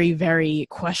very, very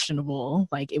questionable.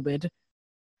 Like it would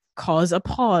cause a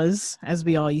pause, as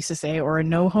we all used to say, or a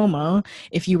no homo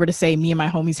if you were to say me and my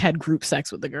homies had group sex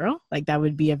with a girl. Like that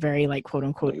would be a very like quote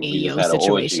unquote Like, we just AO had an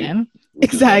orgy. situation. We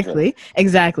just had a-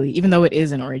 Exactly. Even though it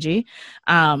is an orgy.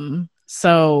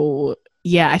 So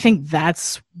yeah, I think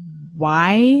that's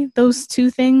why those two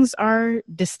things are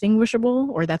distinguishable,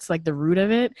 or that's like the root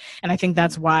of it. And I think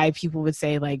that's why people would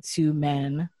say like two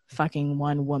men fucking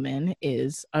one woman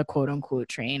is a quote unquote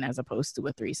train as opposed to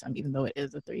a threesome, even though it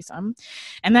is a threesome.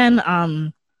 And then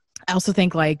I also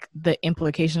think like the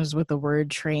implications with the word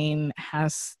train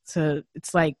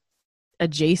it's like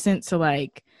adjacent to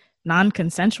like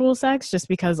non-consensual sex, just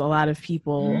because a lot of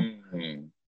people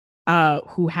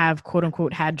who have quote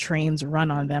unquote had trains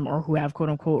run on them, or who have quote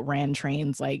unquote ran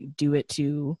trains, like do it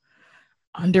to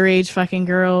underage fucking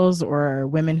girls, or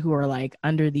women who are like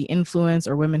under the influence,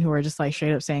 or women who are just like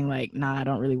straight up saying like, nah, I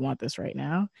don't really want this right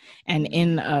now. And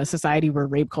in a society where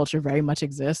rape culture very much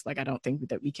exists, like I don't think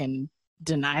that we can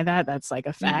deny that. That's like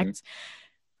a fact.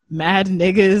 Mad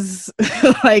niggas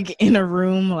like in a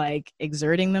room like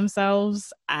exerting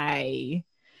themselves,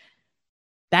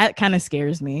 that kind of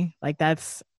scares me. Like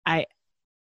that's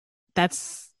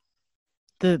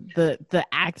the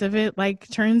act of it like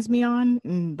turns me on,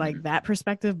 and like that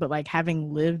perspective. But like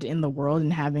having lived in the world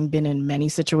and having been in many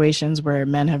situations where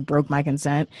men have broke my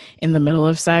consent in the middle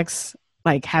of sex,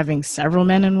 like having several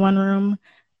men in one room,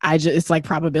 it's like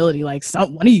probability, like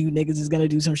one of you niggas is gonna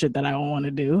do some shit that I don't want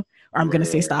to do, or I'm gonna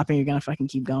say stop and you're gonna fucking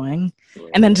keep going.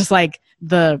 And then just like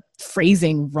the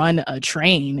phrasing run a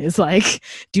train is like,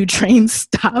 do trains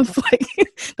stop? Like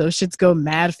those shits go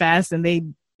mad fast and they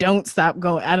don't stop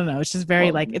going. I don't know. It's just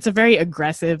very like, it's a very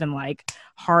aggressive and like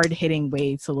hard hitting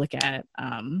way to look at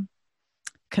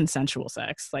consensual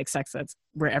sex, like sex that's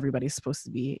where everybody's supposed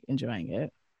to be enjoying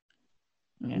it.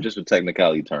 Yeah. Just with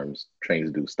technicality terms,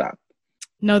 trains do stop.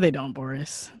 No, they don't,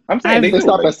 Boris. I'm saying they do.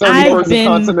 stop at Like, 71st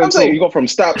continental. I'm saying you go from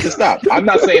stop to stop. I'm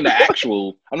not saying the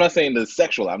actual. I'm not saying the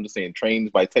sexual. I'm just saying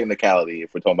trains by technicality.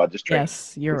 If we're talking about just trains,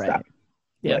 yes, you're they right. stop.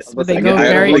 Yes, Right. but they I go get- I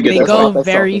very, don't get they that. go That's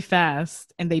very something.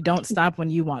 fast, and they don't stop when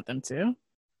you want them to.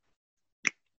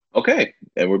 Okay,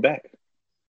 and we're back.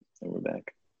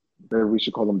 Maybe we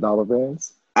should call them dollar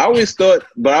vans. I always thought,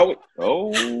 but I would.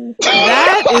 Oh,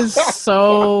 That is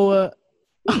so.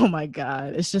 Oh my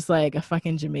god, it's just like a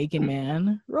fucking Jamaican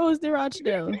man. Rose de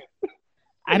Rochdale.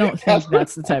 I don't think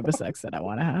that's the type of sex that I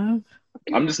want to have.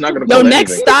 I'm just not gonna. No, call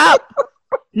next anything. stop.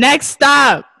 Next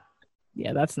stop.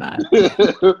 Yeah, that's not.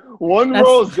 One That's-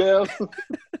 Rosedale.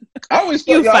 I always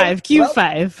thought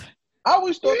Q5. I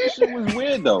always thought this shit was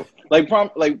weird though. Like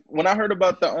when I heard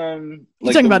about the You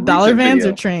like talking the about dollar recent vans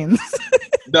video. or trains?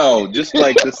 No, just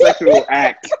like the sexual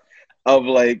act of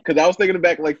like, because I was thinking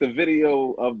back like the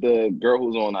video of the girl who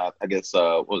was on I guess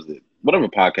what was it, whatever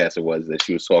podcast it was that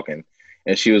she was talking,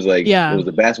 and she was like, Yeah. it was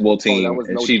the basketball team, That was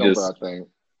and no she jumper, just, I think.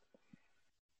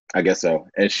 I guess so,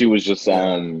 and she was just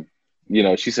you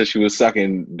know, she said she was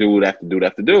sucking dude after dude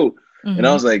after dude, and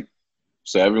I was like,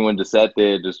 so everyone just sat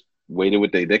there, just waited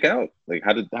with their dick out? Like,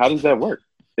 how does that work?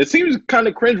 It seems kind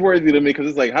of cringeworthy to me, because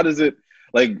it's like, how does it,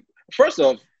 like, first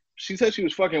off, she said she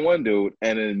was fucking one dude,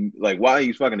 and then like while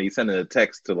he's fucking, he's sending a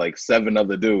text to like 7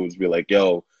 other dudes, be like,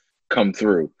 yo, come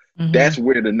through. That's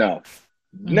weird enough.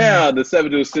 Now the 7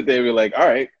 dudes sit there and be like, all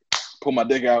right, pull my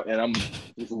dick out, and I'm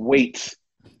just wait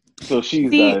till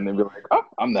she's done, and be like, oh,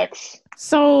 I'm next.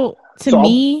 So to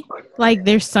me, like,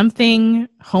 there's something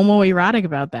homoerotic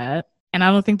about that, and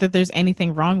I don't think that there's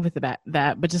anything wrong with that.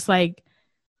 But just like,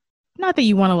 not that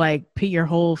you want to like put your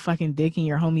whole fucking dick in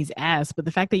your homie's ass, but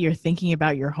the fact that you're thinking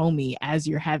about your homie as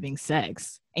you're having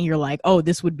sex, and you're like, oh,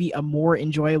 this would be a more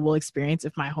enjoyable experience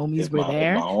if my homies were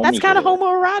there. That's kind of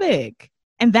homoerotic.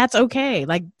 And that's okay.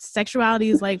 Like, sexuality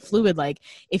is like fluid. Like,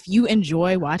 if you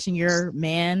enjoy watching your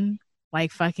man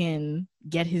like fucking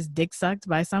get his dick sucked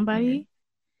by somebody,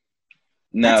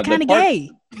 now, that's kind of gay.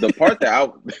 The part that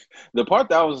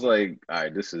I was like, all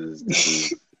right,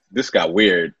 this got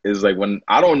weird, is like when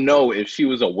I don't know if she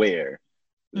was aware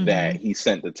that he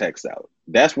sent the text out.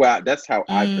 That's how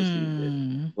I perceived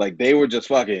it. Like, they were just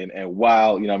fucking, and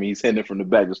while, you know what I mean, he's hitting it from the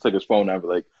back, just took his phone out and be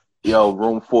like, yo,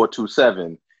 room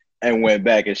 427. and went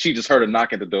back, and she just heard a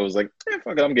knock at the door. Was like,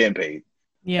 fuck it, I'm getting paid.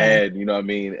 Yeah. And you know what I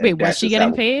mean? Wait, And was that's she just getting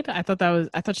how- paid? I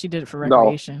thought she did it for No.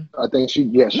 recreation. I think she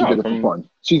did it for fun.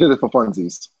 She did it for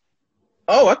funsies.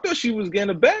 Oh, I thought she was getting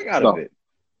a bag out of it.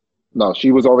 No,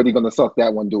 she was already gonna suck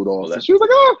that one dude off. Well, So she was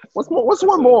like, what's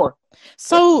one more?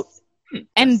 So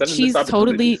and Send she's this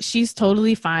totally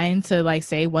opportunity. fine to like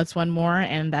say what's one more,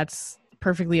 and that's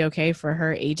perfectly okay for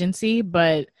her agency.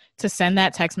 But to send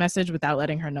that text message without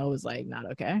letting her know is like not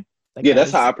okay. Like, Yeah, that that's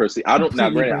is how I perceive. I don't now.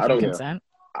 completely Granted, breaking consent.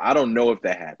 I don't know if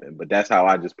that happened, but that's how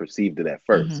I just perceived it at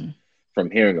 1st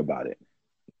from hearing about it.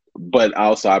 But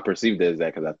also, I perceived it as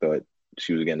that because I thought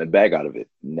she was getting a bag out of it.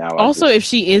 Now, Also, if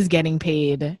she is getting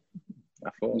paid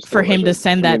for him to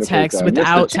send that text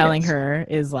without telling her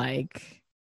is like,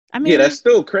 I mean, yeah, that's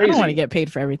still crazy. I don't want to get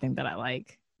paid for everything that I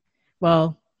like.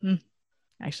 Well,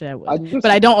 actually, I would, just-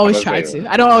 but I don't always I'm try gonna say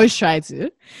to. I don't always try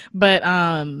to. But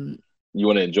you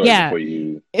want to enjoy yeah. it before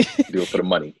you do it for the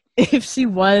money. if she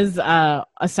was a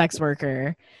sex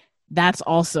worker, that's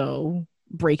also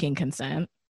breaking consent.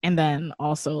 And then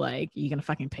also, like, you gonna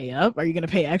fucking pay up? Are you gonna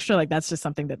pay extra? Like, that's just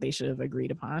something that they should have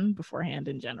agreed upon beforehand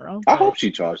in general. I But hope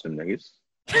she charged them niggas.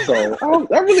 So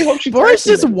I really hope she. Boris charged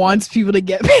just them niggas. wants people to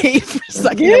get paid for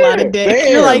sucking a lot of dick.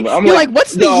 damn. You're like, I'm you're like, like,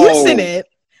 what's the no. use in it?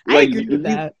 I Like, agree with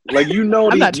that. Like you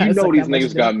know, I'm not these, trying you to know suck these that much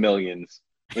niggas got dick. millions.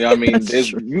 You know what I mean? That's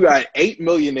true. You got 8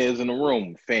 millionaires in the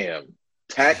room, fam.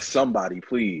 Tax somebody,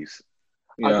 please.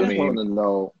 You know I what I just mean? want to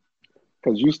know,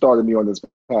 because you started me on this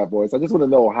path, boys. I just want to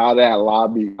know how that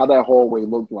lobby, how that hallway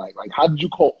looked like. Like, how did you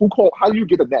call? Who called? How do you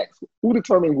get the next? Who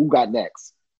determined who got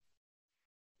next?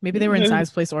 Maybe they were in size,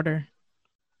 place, order.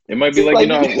 It might be like, you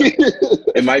know,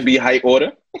 it might be height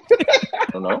order. I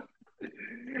don't know.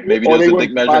 Maybe or there's they a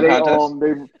dick went by measuring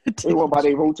they contest. they went by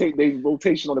they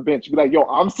rotation on the bench. Be like, yo,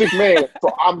 I'm 6 man, so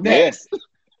I'm next.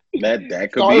 That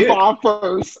could Started be it. by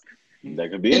first. That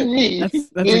could be it.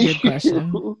 That's a good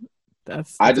question.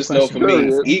 That's I a just know question for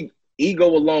to me, ask. ego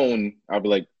alone, I'll be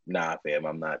like, nah, fam,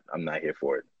 I'm not here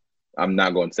for it. I'm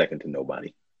not going second to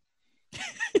nobody.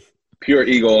 Pure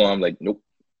ego, I'm like, nope.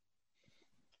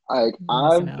 Like, Missing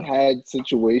I've out. had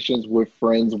situations with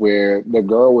friends where the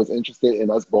girl was interested in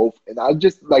us both, and I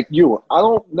just like you. I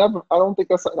don't think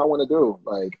that's something I want to do.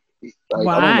 Like I don't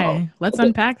know. Why? Let's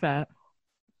unpack that.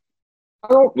 I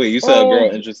don't. Wait, you said a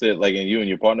girl interested like in you and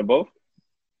your partner both?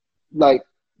 Like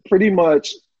pretty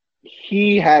much.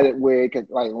 He had it where it could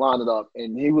like line it up,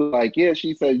 and he was like, "Yeah."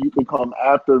 She said, "You could come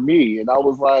after me," and I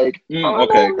was like, "I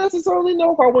okay. don't necessarily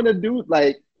know if I want to do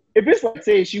like." If it's like,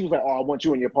 say, she was like, "Oh, I want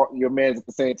you and your man at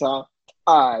the same time."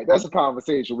 All right, that's a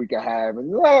conversation we could have,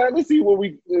 and let's see what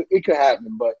it could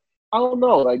happen. But I don't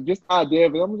know, like just the idea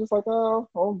of it. I'm just like,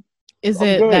 Is I'm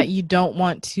it good. that you don't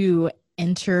want to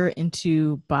enter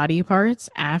into body parts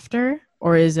after,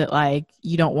 or is it like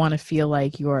you don't want to feel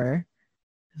like you're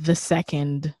the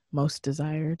second most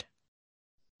desired?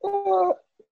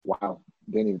 Wow,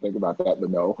 didn't even think about that, but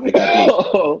no.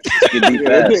 Get deep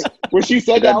fast. When she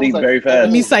said It that, got I was deep like, very fast.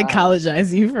 Let me wow.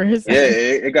 psychologize you for a Yeah,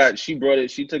 second.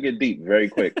 she took it deep very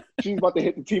quick. She's about to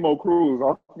hit the Timo Cruz.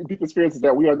 Our deep experience is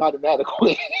that we are not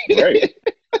inadequate. Right.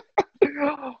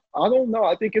 I don't know.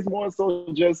 I think it's more so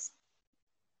just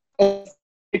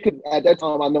it could at that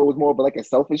time I know it was more of like a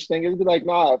selfish thing. It'd be like,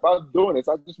 nah, if I'm doing this,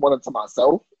 I just want it to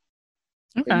myself.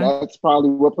 And Okay. that's probably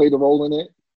what played a role in it.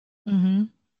 Mm-hmm.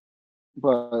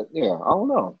 But yeah, I don't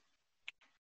know.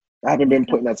 I haven't been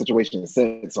put in that situation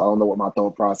since, so I don't know what my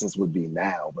thought process would be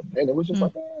now. But then it was just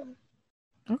like,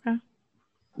 Okay.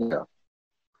 yeah.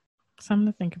 Something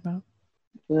to think about.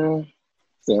 Yeah.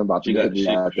 Saying about She you got hit me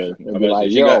out there she, and be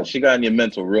like, she got in your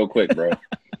mental real quick, bro.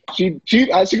 she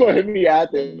gonna hit me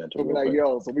out there and Mental be real like, quick.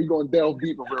 yo, so we gonna delve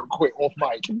deeper real quick off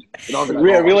mic. And I'll be like,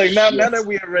 We're oh, like now shit. that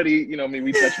we already, you know, I mean,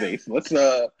 we touched base. Let's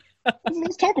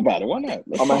talk about it. Why not?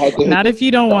 Let's I'm gonna talk have to about Not if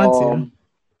you don't want to.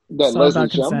 that It's all Leslie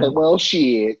about shit. I'm consent. like, well,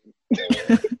 shit.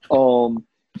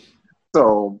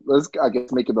 So let's, I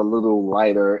guess, make it a little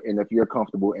lighter. And if you're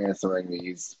comfortable answering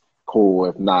these, cool.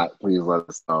 If not, please let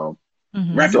us know.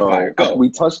 Mhm. Rapid So fire, go. we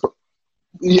touched.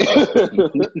 Yeah,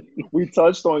 we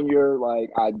touched on your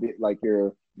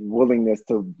your willingness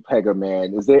to peg a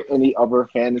man. Is there any other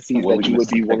fantasies that you would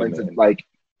be willing to like?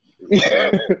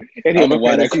 I Any don't know other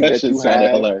why that fantasies that question you sounded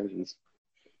have? hilarious.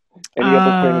 Any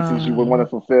other fantasies you would want to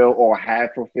fulfill or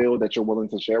have fulfilled that you're willing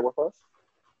to share with us?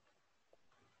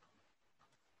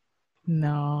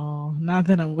 No, not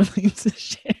that I'm willing to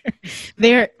share.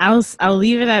 I'll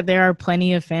leave it at there are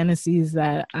plenty of fantasies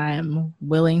that I'm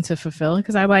willing to fulfill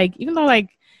because I like, even though like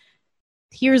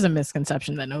here's a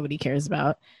misconception that nobody cares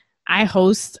about. I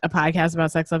host a podcast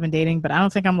about sex, love, and dating, but I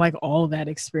don't think I'm like all that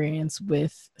experienced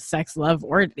with sex, love,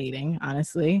 or dating,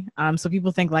 honestly. So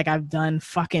people think like I've done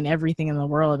fucking everything in the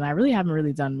world, and I really haven't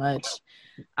really done much.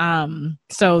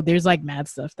 So there's like mad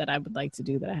stuff that I would like to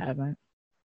do that I haven't.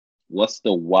 What's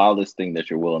the wildest thing that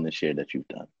you're willing to share that you've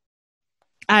done?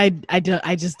 I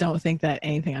just don't think that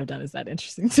anything I've done is that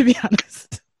interesting, to be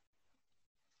honest.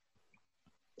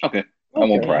 Okay. I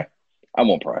won't pry.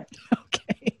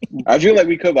 Okay. I feel like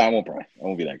we could, but I won't pry. I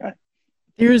won't be that guy.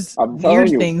 There's I'm telling weird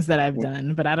you. things that I've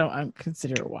done, but I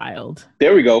consider it wild.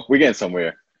 There we go. We're getting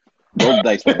somewhere. Roll the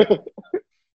dice, man.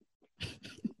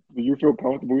 Do you feel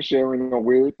comfortable sharing a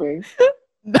weird thing?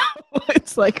 No,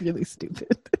 it's like really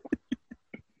stupid.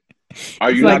 Are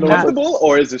It's you like not not- comfortable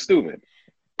or is it stupid?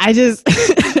 I just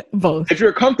both. If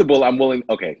you're comfortable, I'm willing.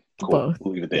 Okay, cool. Both.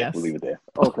 We'll leave it there. Yes. We'll leave it there.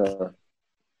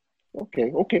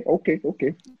 Okay. Look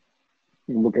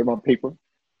at my paper.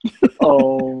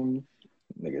 Nigga,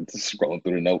 just scrolling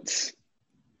through the notes.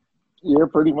 Yeah,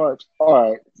 pretty much. All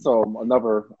right. So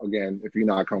another, again, if you're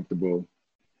not comfortable,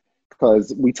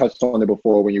 because we touched on it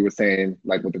before when you were saying,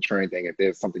 like with the train thing, if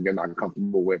there's something you're not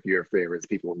comfortable with, your fear is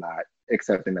people not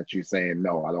accepting that you're saying,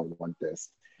 no, I don't want this.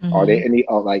 Mhm. Are there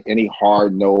any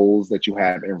hard no's that you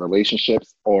have in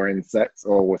relationships or in sex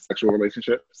or with sexual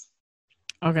relationships?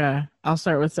 Okay, I'll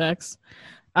start with sex.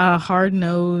 Hard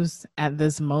nose at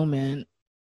this moment,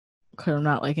 because I'm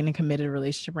not like in a committed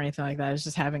relationship or anything like that. It's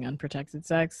just having unprotected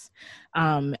sex.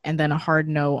 And then a hard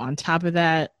no on top of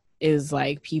that is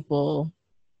like people.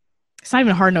 It's not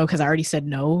even a hard no because I already said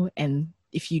no, and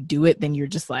if you do it, then you're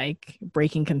just like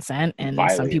breaking consent, and some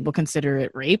Violating. people consider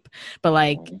it rape. But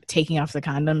like taking off the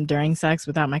condom during sex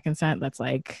without my consent, that's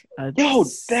like a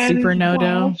super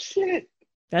no-do. Shit.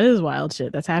 That is wild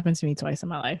shit. That's happened to me twice in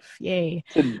my life. Yay.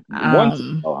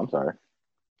 I'm sorry.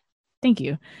 Thank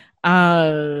you.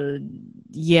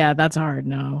 Yeah, that's hard.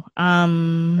 No.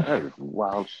 That is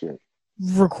wild shit.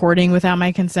 Recording without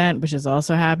my consent, which has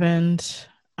also happened.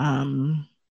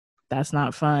 That's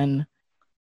not fun.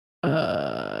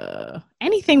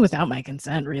 Anything without my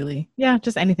consent, really. Yeah,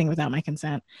 just anything without my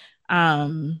consent.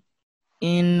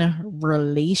 In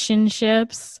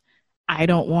relationships, I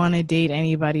don't want to date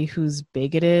anybody who's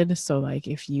bigoted. So like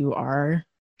if you are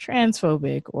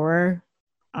transphobic or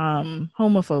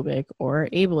homophobic or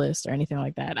ableist or anything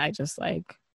like that, I just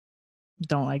like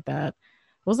don't like that.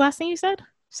 What was the last thing you said?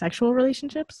 Sexual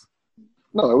relationships?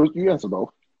 No, it was you answered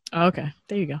both. Oh, okay,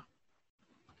 there you go.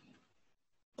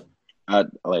 I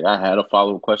had a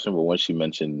follow-up question, but when she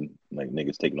mentioned like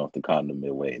niggas taking off the condom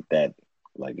midway, that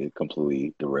like it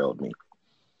completely derailed me.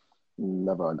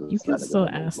 Never understood. You can that still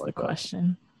it was ask the like that.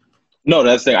 question. No,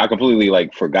 that's the thing. I completely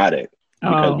like forgot it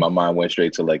because Oh. my mind went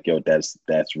straight to like, yo, that's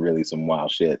really some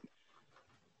wild shit.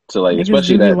 So like, Niggas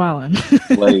especially do be that,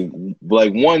 wildin'.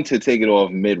 like one to take it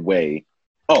off midway.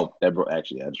 Oh,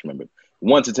 actually, I just remembered.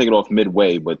 One to take it off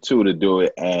midway, but two to do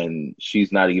it and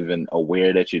she's not even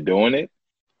aware that you're doing it.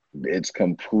 It's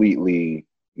completely,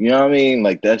 you know what I mean?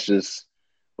 Like that's just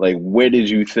like, where did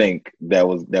you think that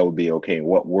would be okay? In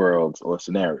what world or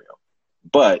scenario?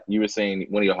 But you were saying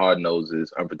one of your hard no's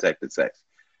is unprotected sex.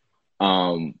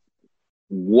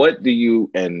 What do you,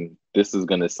 and this is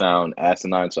going to sound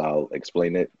asinine, so I'll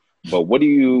explain it, but what do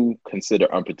you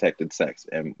consider unprotected sex?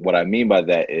 And what I mean by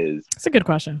that is, It's a good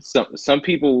question. some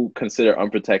people consider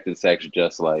unprotected sex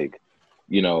just like,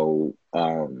 you know,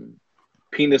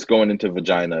 penis going into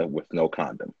vagina with no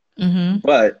condom. Mm-hmm.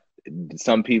 But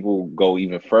some people go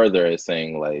even further as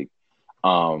saying like,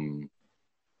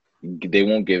 they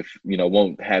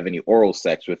won't have any oral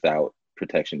sex without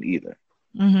protection either.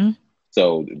 Mm-hmm.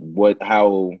 So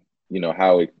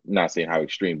not saying how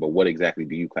extreme, but what exactly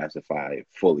do you classify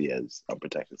fully as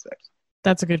unprotected sex?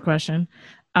 That's a good question.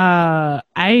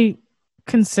 I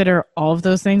consider all of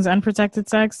those things unprotected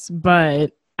sex,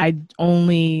 but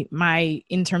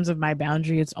in terms of my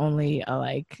boundary, it's only a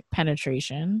like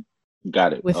penetration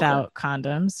Got it. without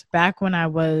condoms. Back when I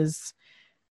was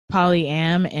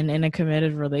polyam and in a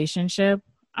committed relationship,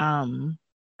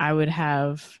 I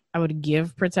would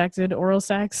give protected oral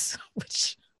sex,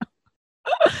 which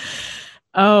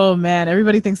oh man,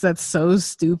 everybody thinks that's so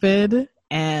stupid,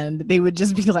 and they would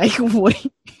just be like, "What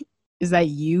is that?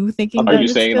 You thinking Are that you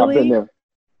it's saying I've silly?" been there.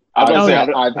 I was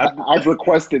gonna say, I've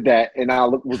requested that, and I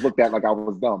was looked at like I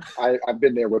was dumb. I've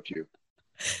been there with you.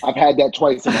 I've had that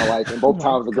twice in my life, and both Oh my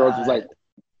times the girls was God. like,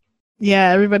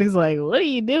 Yeah, everybody's like, "What are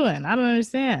you doing? I don't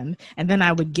understand." And then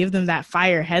I would give them that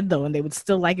fire head though, and they would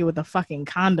still like it with a fucking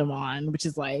condom on, which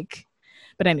is like.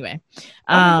 But anyway,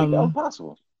 I don't think that was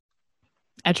possible.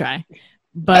 I try. That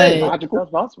But is logical.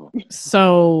 That's possible.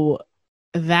 so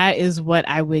that is what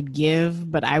I would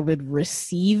give, but I would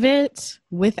receive it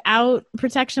without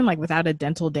protection, like without a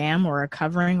dental dam or a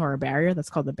covering or a barrier. That's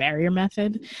called the barrier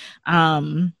method.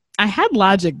 I had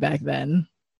logic back then.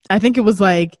 I think it was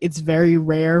like, it's very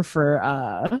rare for,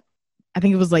 I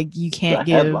think it was like, you can't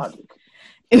give.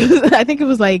 I think it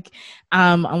was like,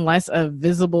 unless a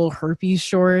visible herpes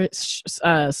sore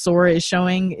is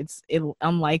showing, it's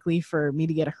unlikely for me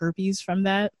to get herpes from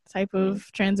that type of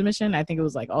transmission. I think it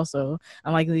was like also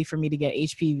unlikely for me to get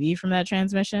HPV from that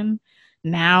transmission.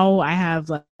 Now I have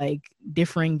like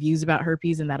differing views about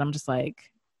herpes, and that I'm just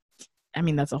like, I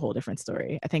mean, that's a whole different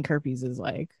story. I think herpes is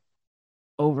like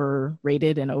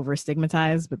overrated and over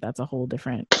stigmatized, but that's a whole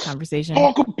different conversation.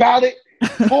 Talk about it.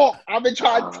 I've been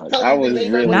trying to tell you. It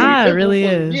really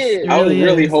is. Years. I was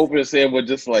really hoping Sam would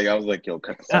just like, I was like, yo,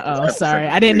 sorry.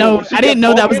 I didn't know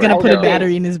that was gonna put a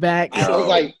battery in his back. I was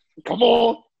like, come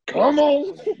on.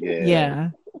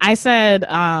 Yeah. I said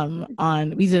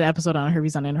we did an episode on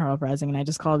herpes on Interhall Uprising, and I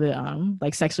just called it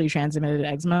like sexually transmitted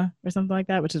eczema or something like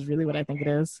that, which is really what I think it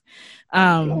is.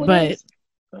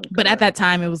 But at that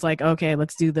time, it was like, okay,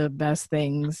 let's do the best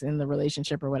things in the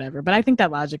relationship or whatever. But I think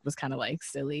that logic was kind of like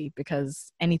silly,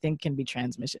 because anything can be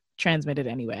transmitted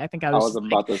anyway. I think I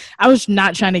was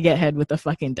not trying to get head with the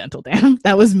fucking dental dam.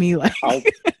 That was me, like,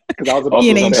 because I was about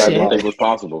being to say it was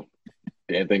possible.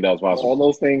 Didn't think that was possible. All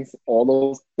those things.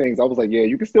 I was like, yeah,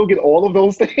 you can still get all of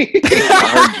those things.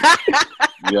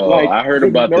 I heard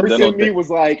about the nurse dental in me was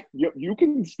like, you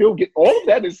can still get all of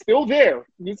that. Is still there.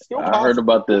 It's still possible. I heard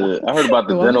about the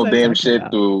dental dam shit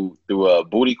through a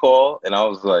booty call, and I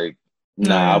was like,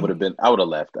 nah, I would have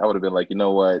left. I would have been like, you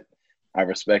know what? I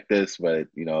respect this, but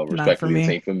respectfully, it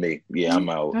ain't for me. Yeah, I'm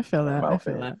out. I feel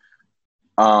that.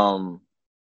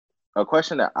 A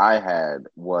question that I had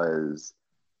was,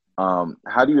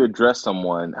 how do you address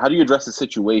a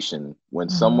situation when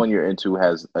someone you're into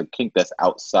has a kink that's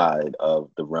outside of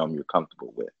the realm you're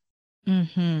comfortable with?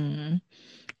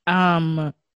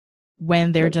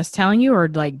 When they're just telling you, or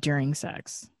like during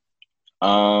sex?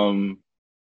 Let's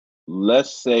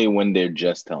say when they're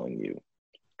just telling you,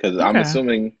 because I'm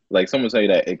assuming like someone tell you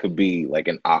that it could be like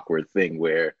an awkward thing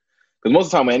where, because most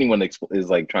of the time when anyone is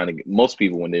like most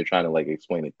people when they're trying to like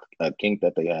explain a kink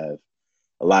that they have,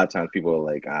 a lot of times people are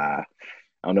like, I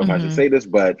don't know if I should say this,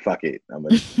 but fuck it. I'm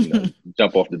going to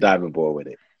jump off the diving board with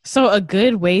it. So a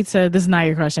good way to, this is not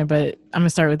your question, but I'm going to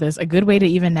start with this. A good way to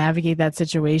even navigate that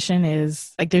situation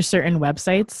is like, there's certain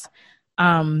websites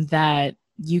that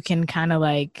you can kind of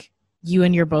like, you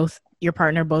and your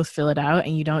partner both fill it out,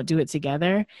 and you don't do it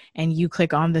together, and you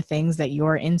click on the things that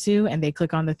you're into and they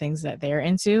click on the things that they're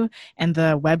into, and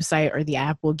the website or the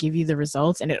app will give you the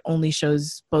results, and it only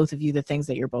shows both of you the things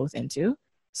that you're both into.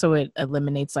 So it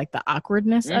eliminates like the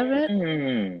awkwardness of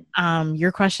it.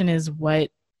 Your question is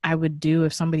what I would do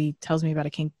if somebody tells me about a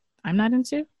kink I'm not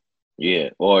into? Yeah,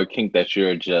 or a kink that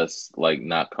you're just like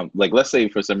not like, let's say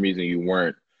for some reason you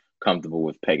weren't comfortable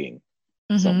with pegging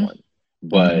someone,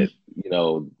 but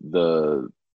the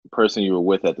person you were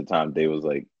with at the time, they was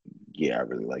like, yeah, I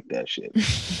really like that shit.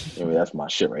 I mean, that's my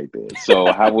shit right there.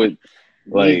 So how would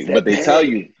but they tell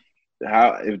you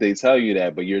if they tell you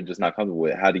that, but you're just not comfortable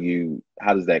with it,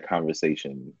 how does that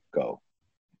conversation go?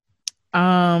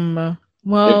 Well,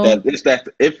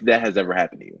 if that has ever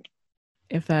happened to you.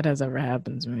 If that has ever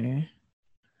happened to me.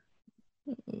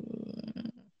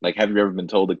 Like, have you ever been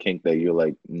told a kink that you're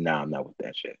like, nah, I'm not with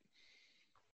that shit?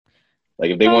 Like,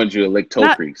 if they wanted you to lick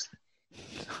toe crease.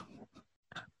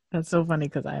 That's so funny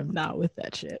because I am not with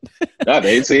that shit. No,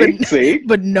 they see.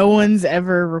 But no one's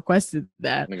ever requested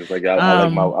that. Niggas like, I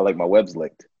like my webs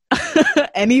licked.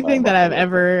 Anything that I've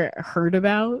ever heard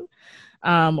about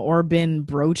or been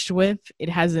broached with, it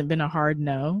hasn't been a hard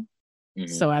no.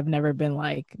 So I've never been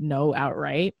like no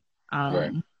outright.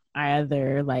 Right. I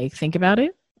either like think about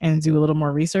it and do a little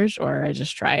more research, or I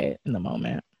just try it in the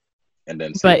moment. And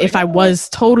then but if I was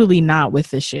totally not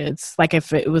with the shits, like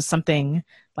if it was something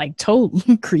like toe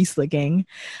crease licking,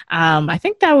 I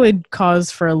think that would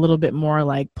cause for a little bit more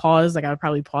like pause. Like I would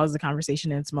probably pause the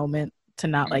conversation in its moment to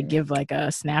not like give like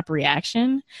a snap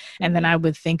reaction. And then I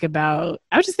would just think about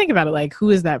it like, who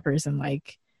is that person?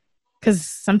 Like, because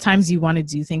sometimes you want to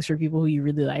do things for people who you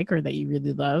really like or that you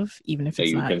really love, even if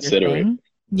it's not your thing.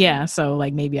 Yeah, so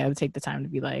like maybe I would take the time to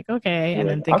be like, okay, and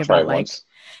then think about like,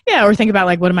 or think about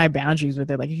like, what are my boundaries with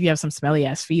it? Like, if you have some smelly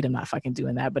ass feet, I'm not fucking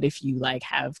doing that. But if you like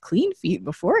have clean feet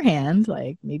beforehand,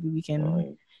 like maybe we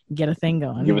can get a thing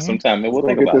going. Give us some time, and we'll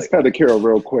think about this pedicure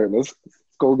real quick. Let's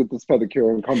go get this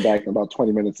pedicure and come back in about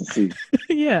 20 minutes and see.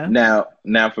 Yeah.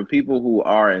 Now, for people who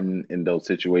are in those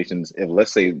situations, if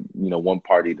let's say one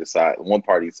party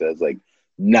says like,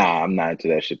 nah, I'm not into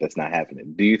that shit. That's not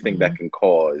happening. Do you think Mm-hmm. that can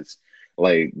cause,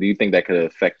 like, do you think that could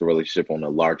affect the relationship on a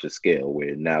larger scale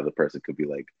where now the person could be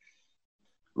like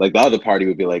the other party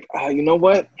would be like, you know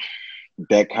what?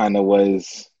 That kind of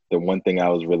was the one thing I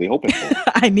was really hoping for.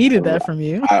 I needed that from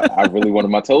you. I really wanted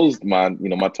my toes, my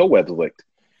toe webs licked,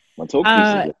 my toe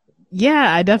creases licked.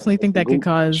 Yeah, I definitely think that could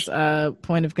Gooch. cause a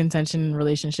point of contention in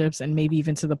relationships and maybe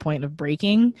even to the point of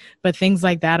breaking. But things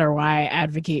like that are why I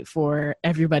advocate for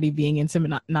everybody being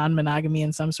into non-monogamy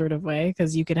in some sort of way,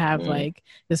 because you could have like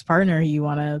this partner you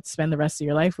want to spend the rest of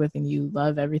your life with and you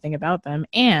love everything about them.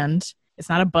 And it's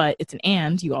not a but, it's an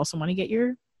and. You also want to get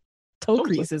your toe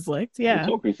creases licked. Yeah.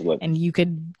 Toe creases licked. And you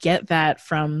could get that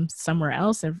from somewhere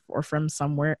else or from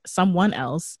someone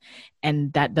else,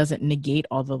 and that doesn't negate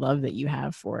all the love that you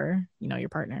have for, you know, your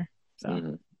partner.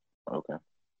 So okay.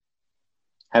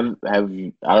 Have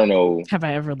you, I don't know, have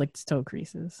I ever licked toe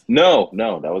creases? No,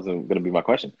 that wasn't gonna be my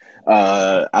question.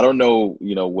 I don't know,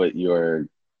 you know, what your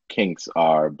kinks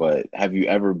are, but have you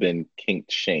ever been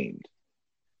kink shamed?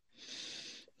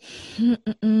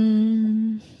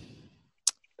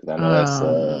 I know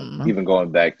that's even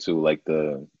going back to like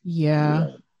the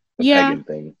pagan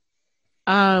thing.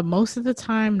 Most of the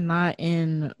time, not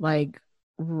in like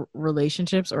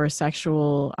relationships or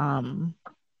sexual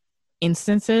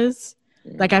instances.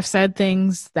 Like I've said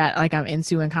things that like I'm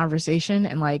into in conversation,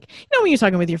 and like, you know, when you're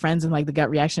talking with your friends and like the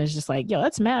gut reaction is just like, yo,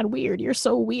 that's mad weird. You're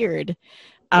so weird.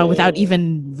 Without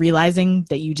even realizing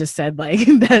that you just said like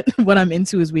that what I'm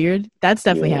into is weird. That's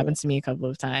definitely happened to me a couple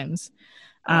of times.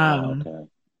 Okay.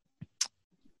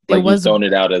 Like you throwing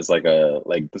it out as like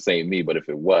this ain't me, but if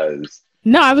it was,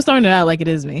 no, I was throwing it out like it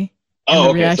is me. And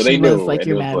the reaction so they knew was like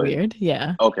you're mad like, weird.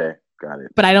 Yeah. Okay, got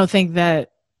it. But I don't think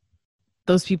that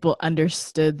those people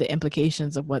understood the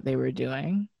implications of what they were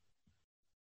doing.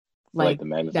 Like the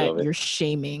magnitude that of it. You're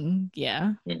shaming,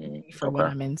 for what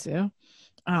I'm into.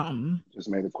 Just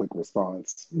made a quick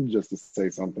response just to say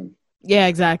something. Yeah,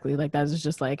 exactly. Like that's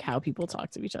just like how people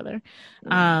talk to each other.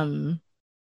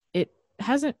 It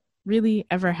hasn't really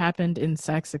ever happened in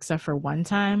sex except for one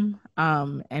time.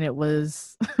 And it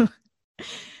was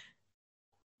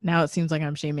now it seems like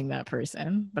I'm shaming that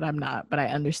person, but I'm not, but I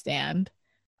understand.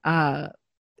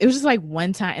 It was just like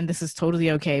one time, and this is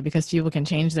totally okay because people can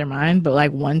change their mind, but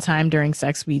like one time during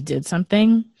sex we did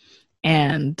something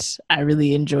and I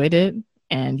really enjoyed it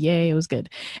and yay, it was good.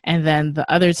 And then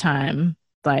the other time,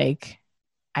 like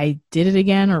I did it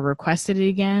again or requested it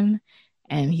again,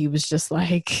 and he was just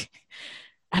like,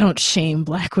 I don't shame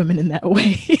Black women in that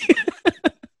way.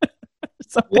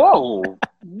 Whoa.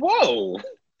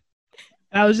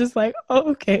 And I was just like,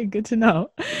 oh, okay, good to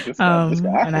know. This guy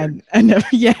and I never,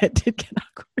 it did get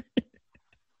awkward.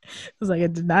 I was like, I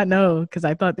did not know because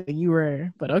I thought that you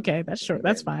were, but okay, that's short.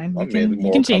 That's fine.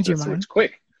 You can change your mind.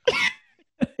 Quick.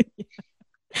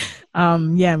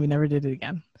 Yeah, we never did it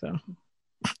again. So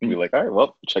be like, all right,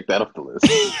 well, check that off the list.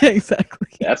 Exactly.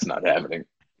 That's not happening.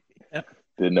 Yeah.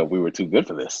 Didn't know we were too good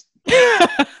for this.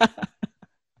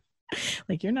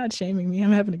 Like, you're not shaming me.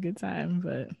 I'm having a good time,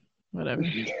 but whatever.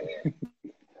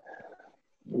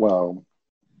 Well,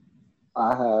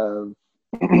 I have,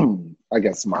 I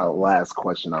guess my last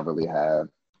question I really have.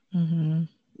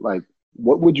 Like,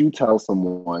 what would you tell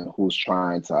someone who's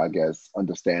trying to, I guess,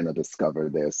 understand or discover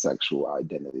their sexual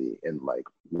identity and like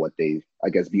what they, I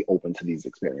guess, be open to these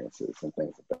experiences and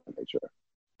things of that nature?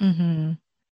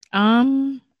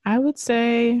 I would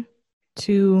say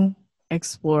to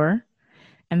explore,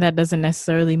 and that doesn't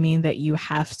necessarily mean that you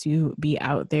have to be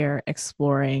out there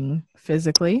exploring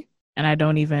physically. And I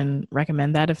don't even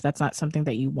recommend that if that's not something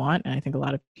that you want. And I think a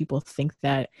lot of people think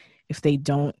that if they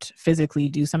don't physically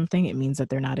do something, it means that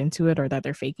they're not into it or that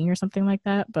they're faking or something like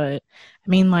that. But I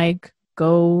mean, like,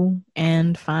 go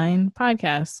and find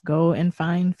podcasts, go and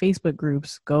find Facebook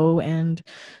groups, go and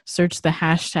search the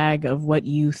hashtag of what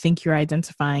you think you're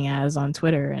identifying as on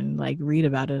Twitter and like read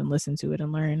about it and listen to it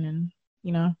and learn. And,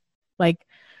 you know, like,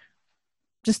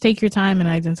 just take your time in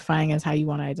identifying as how you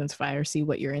want to identify or see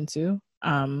what you're into.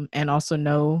 And also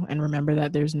know and remember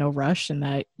that there's no rush and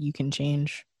that you can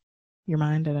change your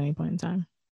mind at any point in time.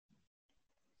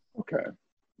 Okay.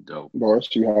 Dope. Boris,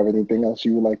 do you have anything else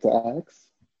you would like to ask?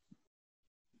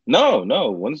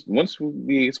 No. Once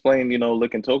we explained,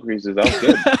 licking toe creases, that was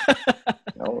good.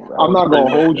 I'm not gonna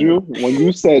hold you. When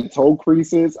you said toe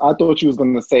creases, I thought you was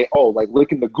gonna say, "Oh, like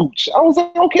licking the gooch." I was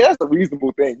like, "Okay, that's a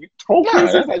reasonable thing." Toe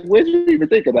creases, like, where did you even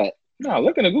think of that? No,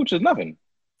 licking the gooch is nothing.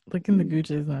 Licking the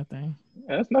gooch is nothing.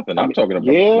 Yeah, that's nothing. I'm talking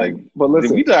about. Yeah, like, but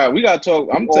listen, we got to talk.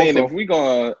 I'm saying if we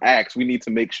gonna ask, we need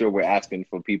to make sure we're asking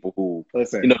for people who,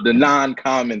 listen, the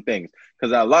non-common things,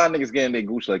 because a lot of niggas getting their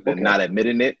gooch like they're not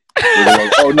admitting it. They were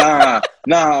like, oh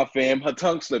nah, fam, her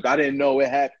tongue slipped. I didn't know it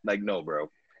happened. Like, no, bro.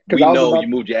 We know you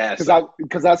moved your ass up.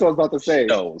 Because that's what I was about to say. She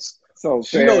knows. So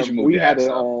She knows you moved we your had ass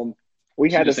a up.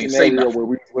 we had a just ain't say scenario nothing. where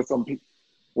we was with some people.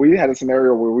 We had a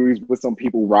scenario where we was with some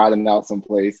people riding out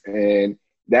someplace, and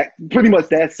that pretty much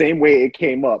that same way it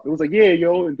came up. It was like, yeah,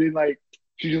 yo, and then like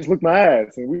she just licked my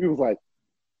ass, and we was like,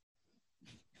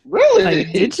 really?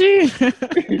 Like, did she?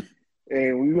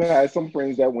 And we had some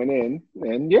friends that went in,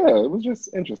 and yeah, it was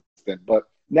just interesting. But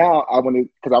now I want to,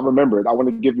 because I remembered, I want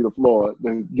to give you the floor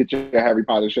to get your Harry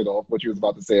Potter shit off. What you was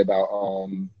about to say about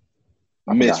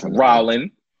I Miss forgot her name.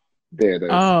 Rowling. There it is.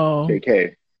 Oh.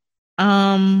 KK.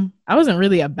 I wasn't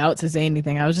really about to say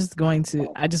anything. I just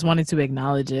wanted to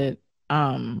acknowledge it.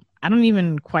 I don't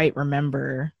even quite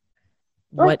remember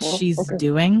what she's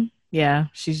doing. Yeah,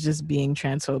 she's just being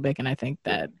transphobic, and I think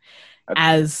that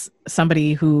as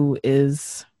somebody who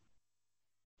is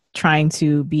trying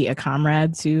to be a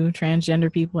comrade to transgender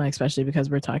people, and especially because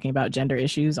we're talking about gender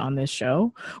issues on this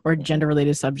show or gender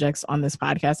related subjects on this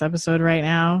podcast episode right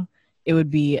now, it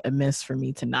would be amiss for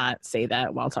me to not say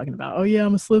that while talking about, oh yeah,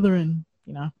 I'm a Slytherin,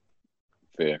 you know?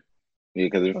 Fair. Yeah,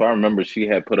 because if I remember, she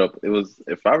had put up,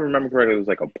 if I remember correctly, it was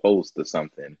like a post or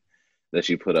something that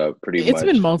she put up pretty much. It's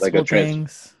been multiple like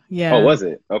things. Yeah. Oh, was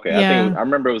it? Okay. Yeah. I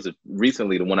remember it was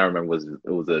recently, the one I remember was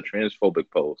a transphobic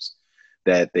post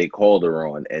that they called her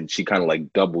on, and she kind of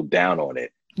like doubled down on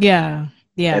it. Yeah.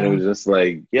 Yeah. And it was just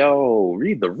like, yo,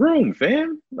 read the room,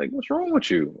 fam. Like, what's wrong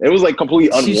with you? It was like completely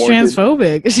unwarranted. She's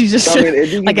transphobic. She's just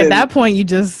like at that point,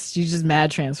 she's just mad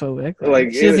transphobic.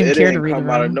 Like she doesn't even care to read the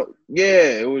room.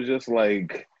 Yeah, it was just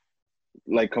like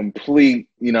complete,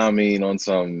 you know what I mean, on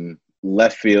some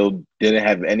left field. Didn't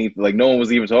have any, like, no one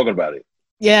was even talking about it.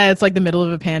 Yeah, it's like the middle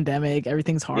of a pandemic.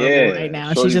 Everything's horrible right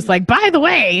now. So she's just like, by the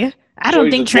way, I don't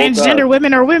think transgender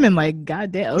women are women. Like,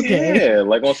 goddamn, okay. Yeah,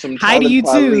 like on some hi to you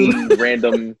too.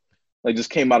 Random, like just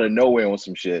came out of nowhere on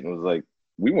some shit and was like,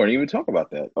 we weren't even talking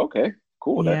about that. Okay,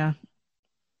 cool. Yeah.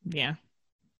 Yeah.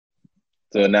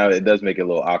 So now it does make it a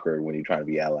little awkward when you're trying to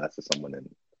be allies to someone and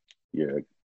you're,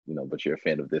 but you're a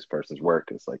fan of this person's work.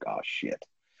 It's like, oh shit.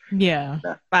 Yeah.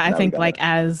 But I think like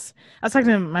as I was talking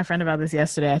to my friend about this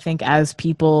yesterday, I think as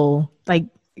people like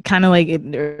kind of like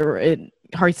it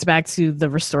harks back to the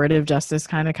restorative justice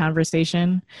kind of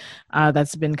conversation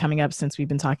that's been coming up since we've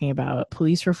been talking about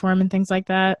police reform and things like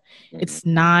that. Mm-hmm. It's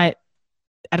not,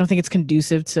 I don't think it's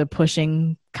conducive to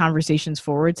pushing conversations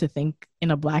forward to think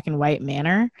in a black and white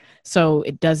manner. So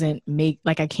it doesn't make,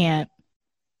 like, I can't,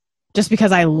 just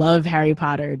because I love Harry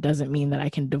Potter doesn't mean that I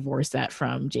can divorce that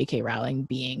from J.K. Rowling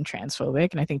being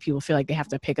transphobic. And I think people feel like they have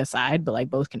to pick a side, but like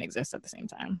both can exist at the same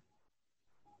time.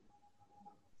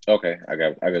 Okay, I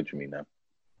got what you mean now.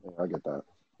 Yeah, I get that.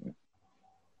 Yeah.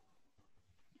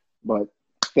 But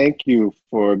thank you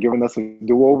for giving us a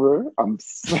do-over. I'm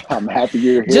happy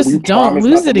you're here. Just don't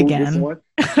lose it again.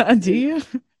 Do you?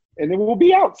 And it will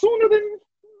be out sooner than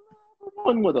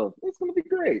one with us. It's going to be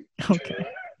great. Okay.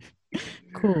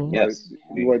 Cool. Yes.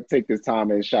 You want to take this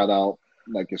time and shout out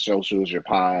like your socials, your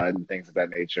pod, and things of that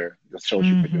nature, the shows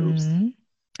you produce.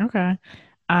 Okay.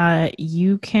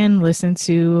 You can listen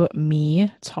to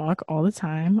me talk all the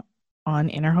time on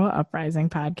Inner Ho Uprising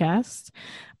podcast.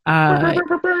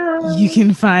 You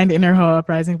can find Inner Ho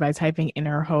Uprising by typing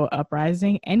Inner Ho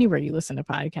Uprising anywhere you listen to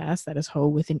podcasts. That is Ho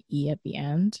with an E at the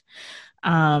end.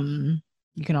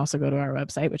 You can also go to our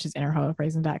website, which is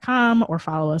innerhouprising.com, or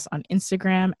follow us on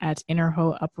Instagram at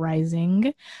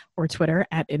innerhouprising or Twitter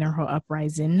at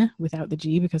innerhouprising without the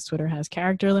G because Twitter has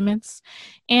character limits.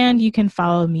 And you can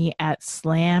follow me at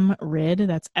SlamRidd,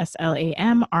 that's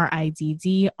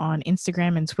SLAMRIDD on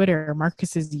Instagram and Twitter.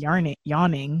 Marcus is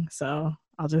yawning, so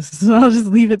I'll just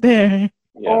leave it there.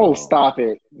 Oh, stop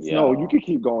it. No, you can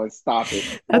keep going. Stop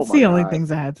it. That's the only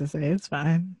things I had to say. It's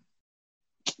fine.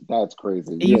 That's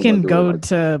crazy. You can go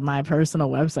to my personal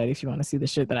website if you want to see the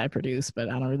shit that I produce, but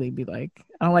I don't really I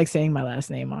don't like saying my last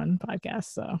name on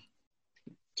podcasts, so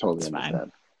totally it's understand.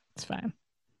 Fine. It's fine.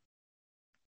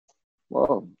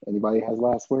 Well, anybody has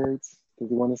last words that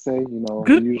you want to say? We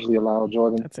usually allow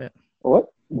Jordan. That's it.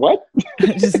 What? I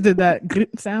just did that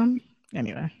sound.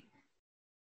 Anyway.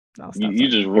 You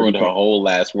just ruined her whole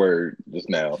last word just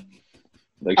now.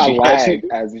 Like I lagged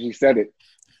as she said it.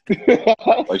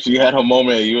 Like she had her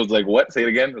moment and you was like, what? Say it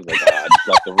again? I was like, I just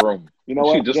left the room. You know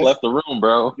what? She just left the room,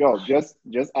 bro. Yo, just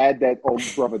add that, oh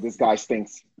brother, this guy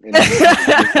stinks.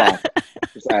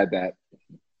 Just add that.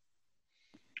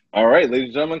 All right, ladies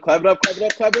and gentlemen, clap it up, clap it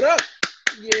up, clap it up.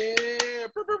 Yeah.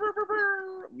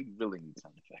 We really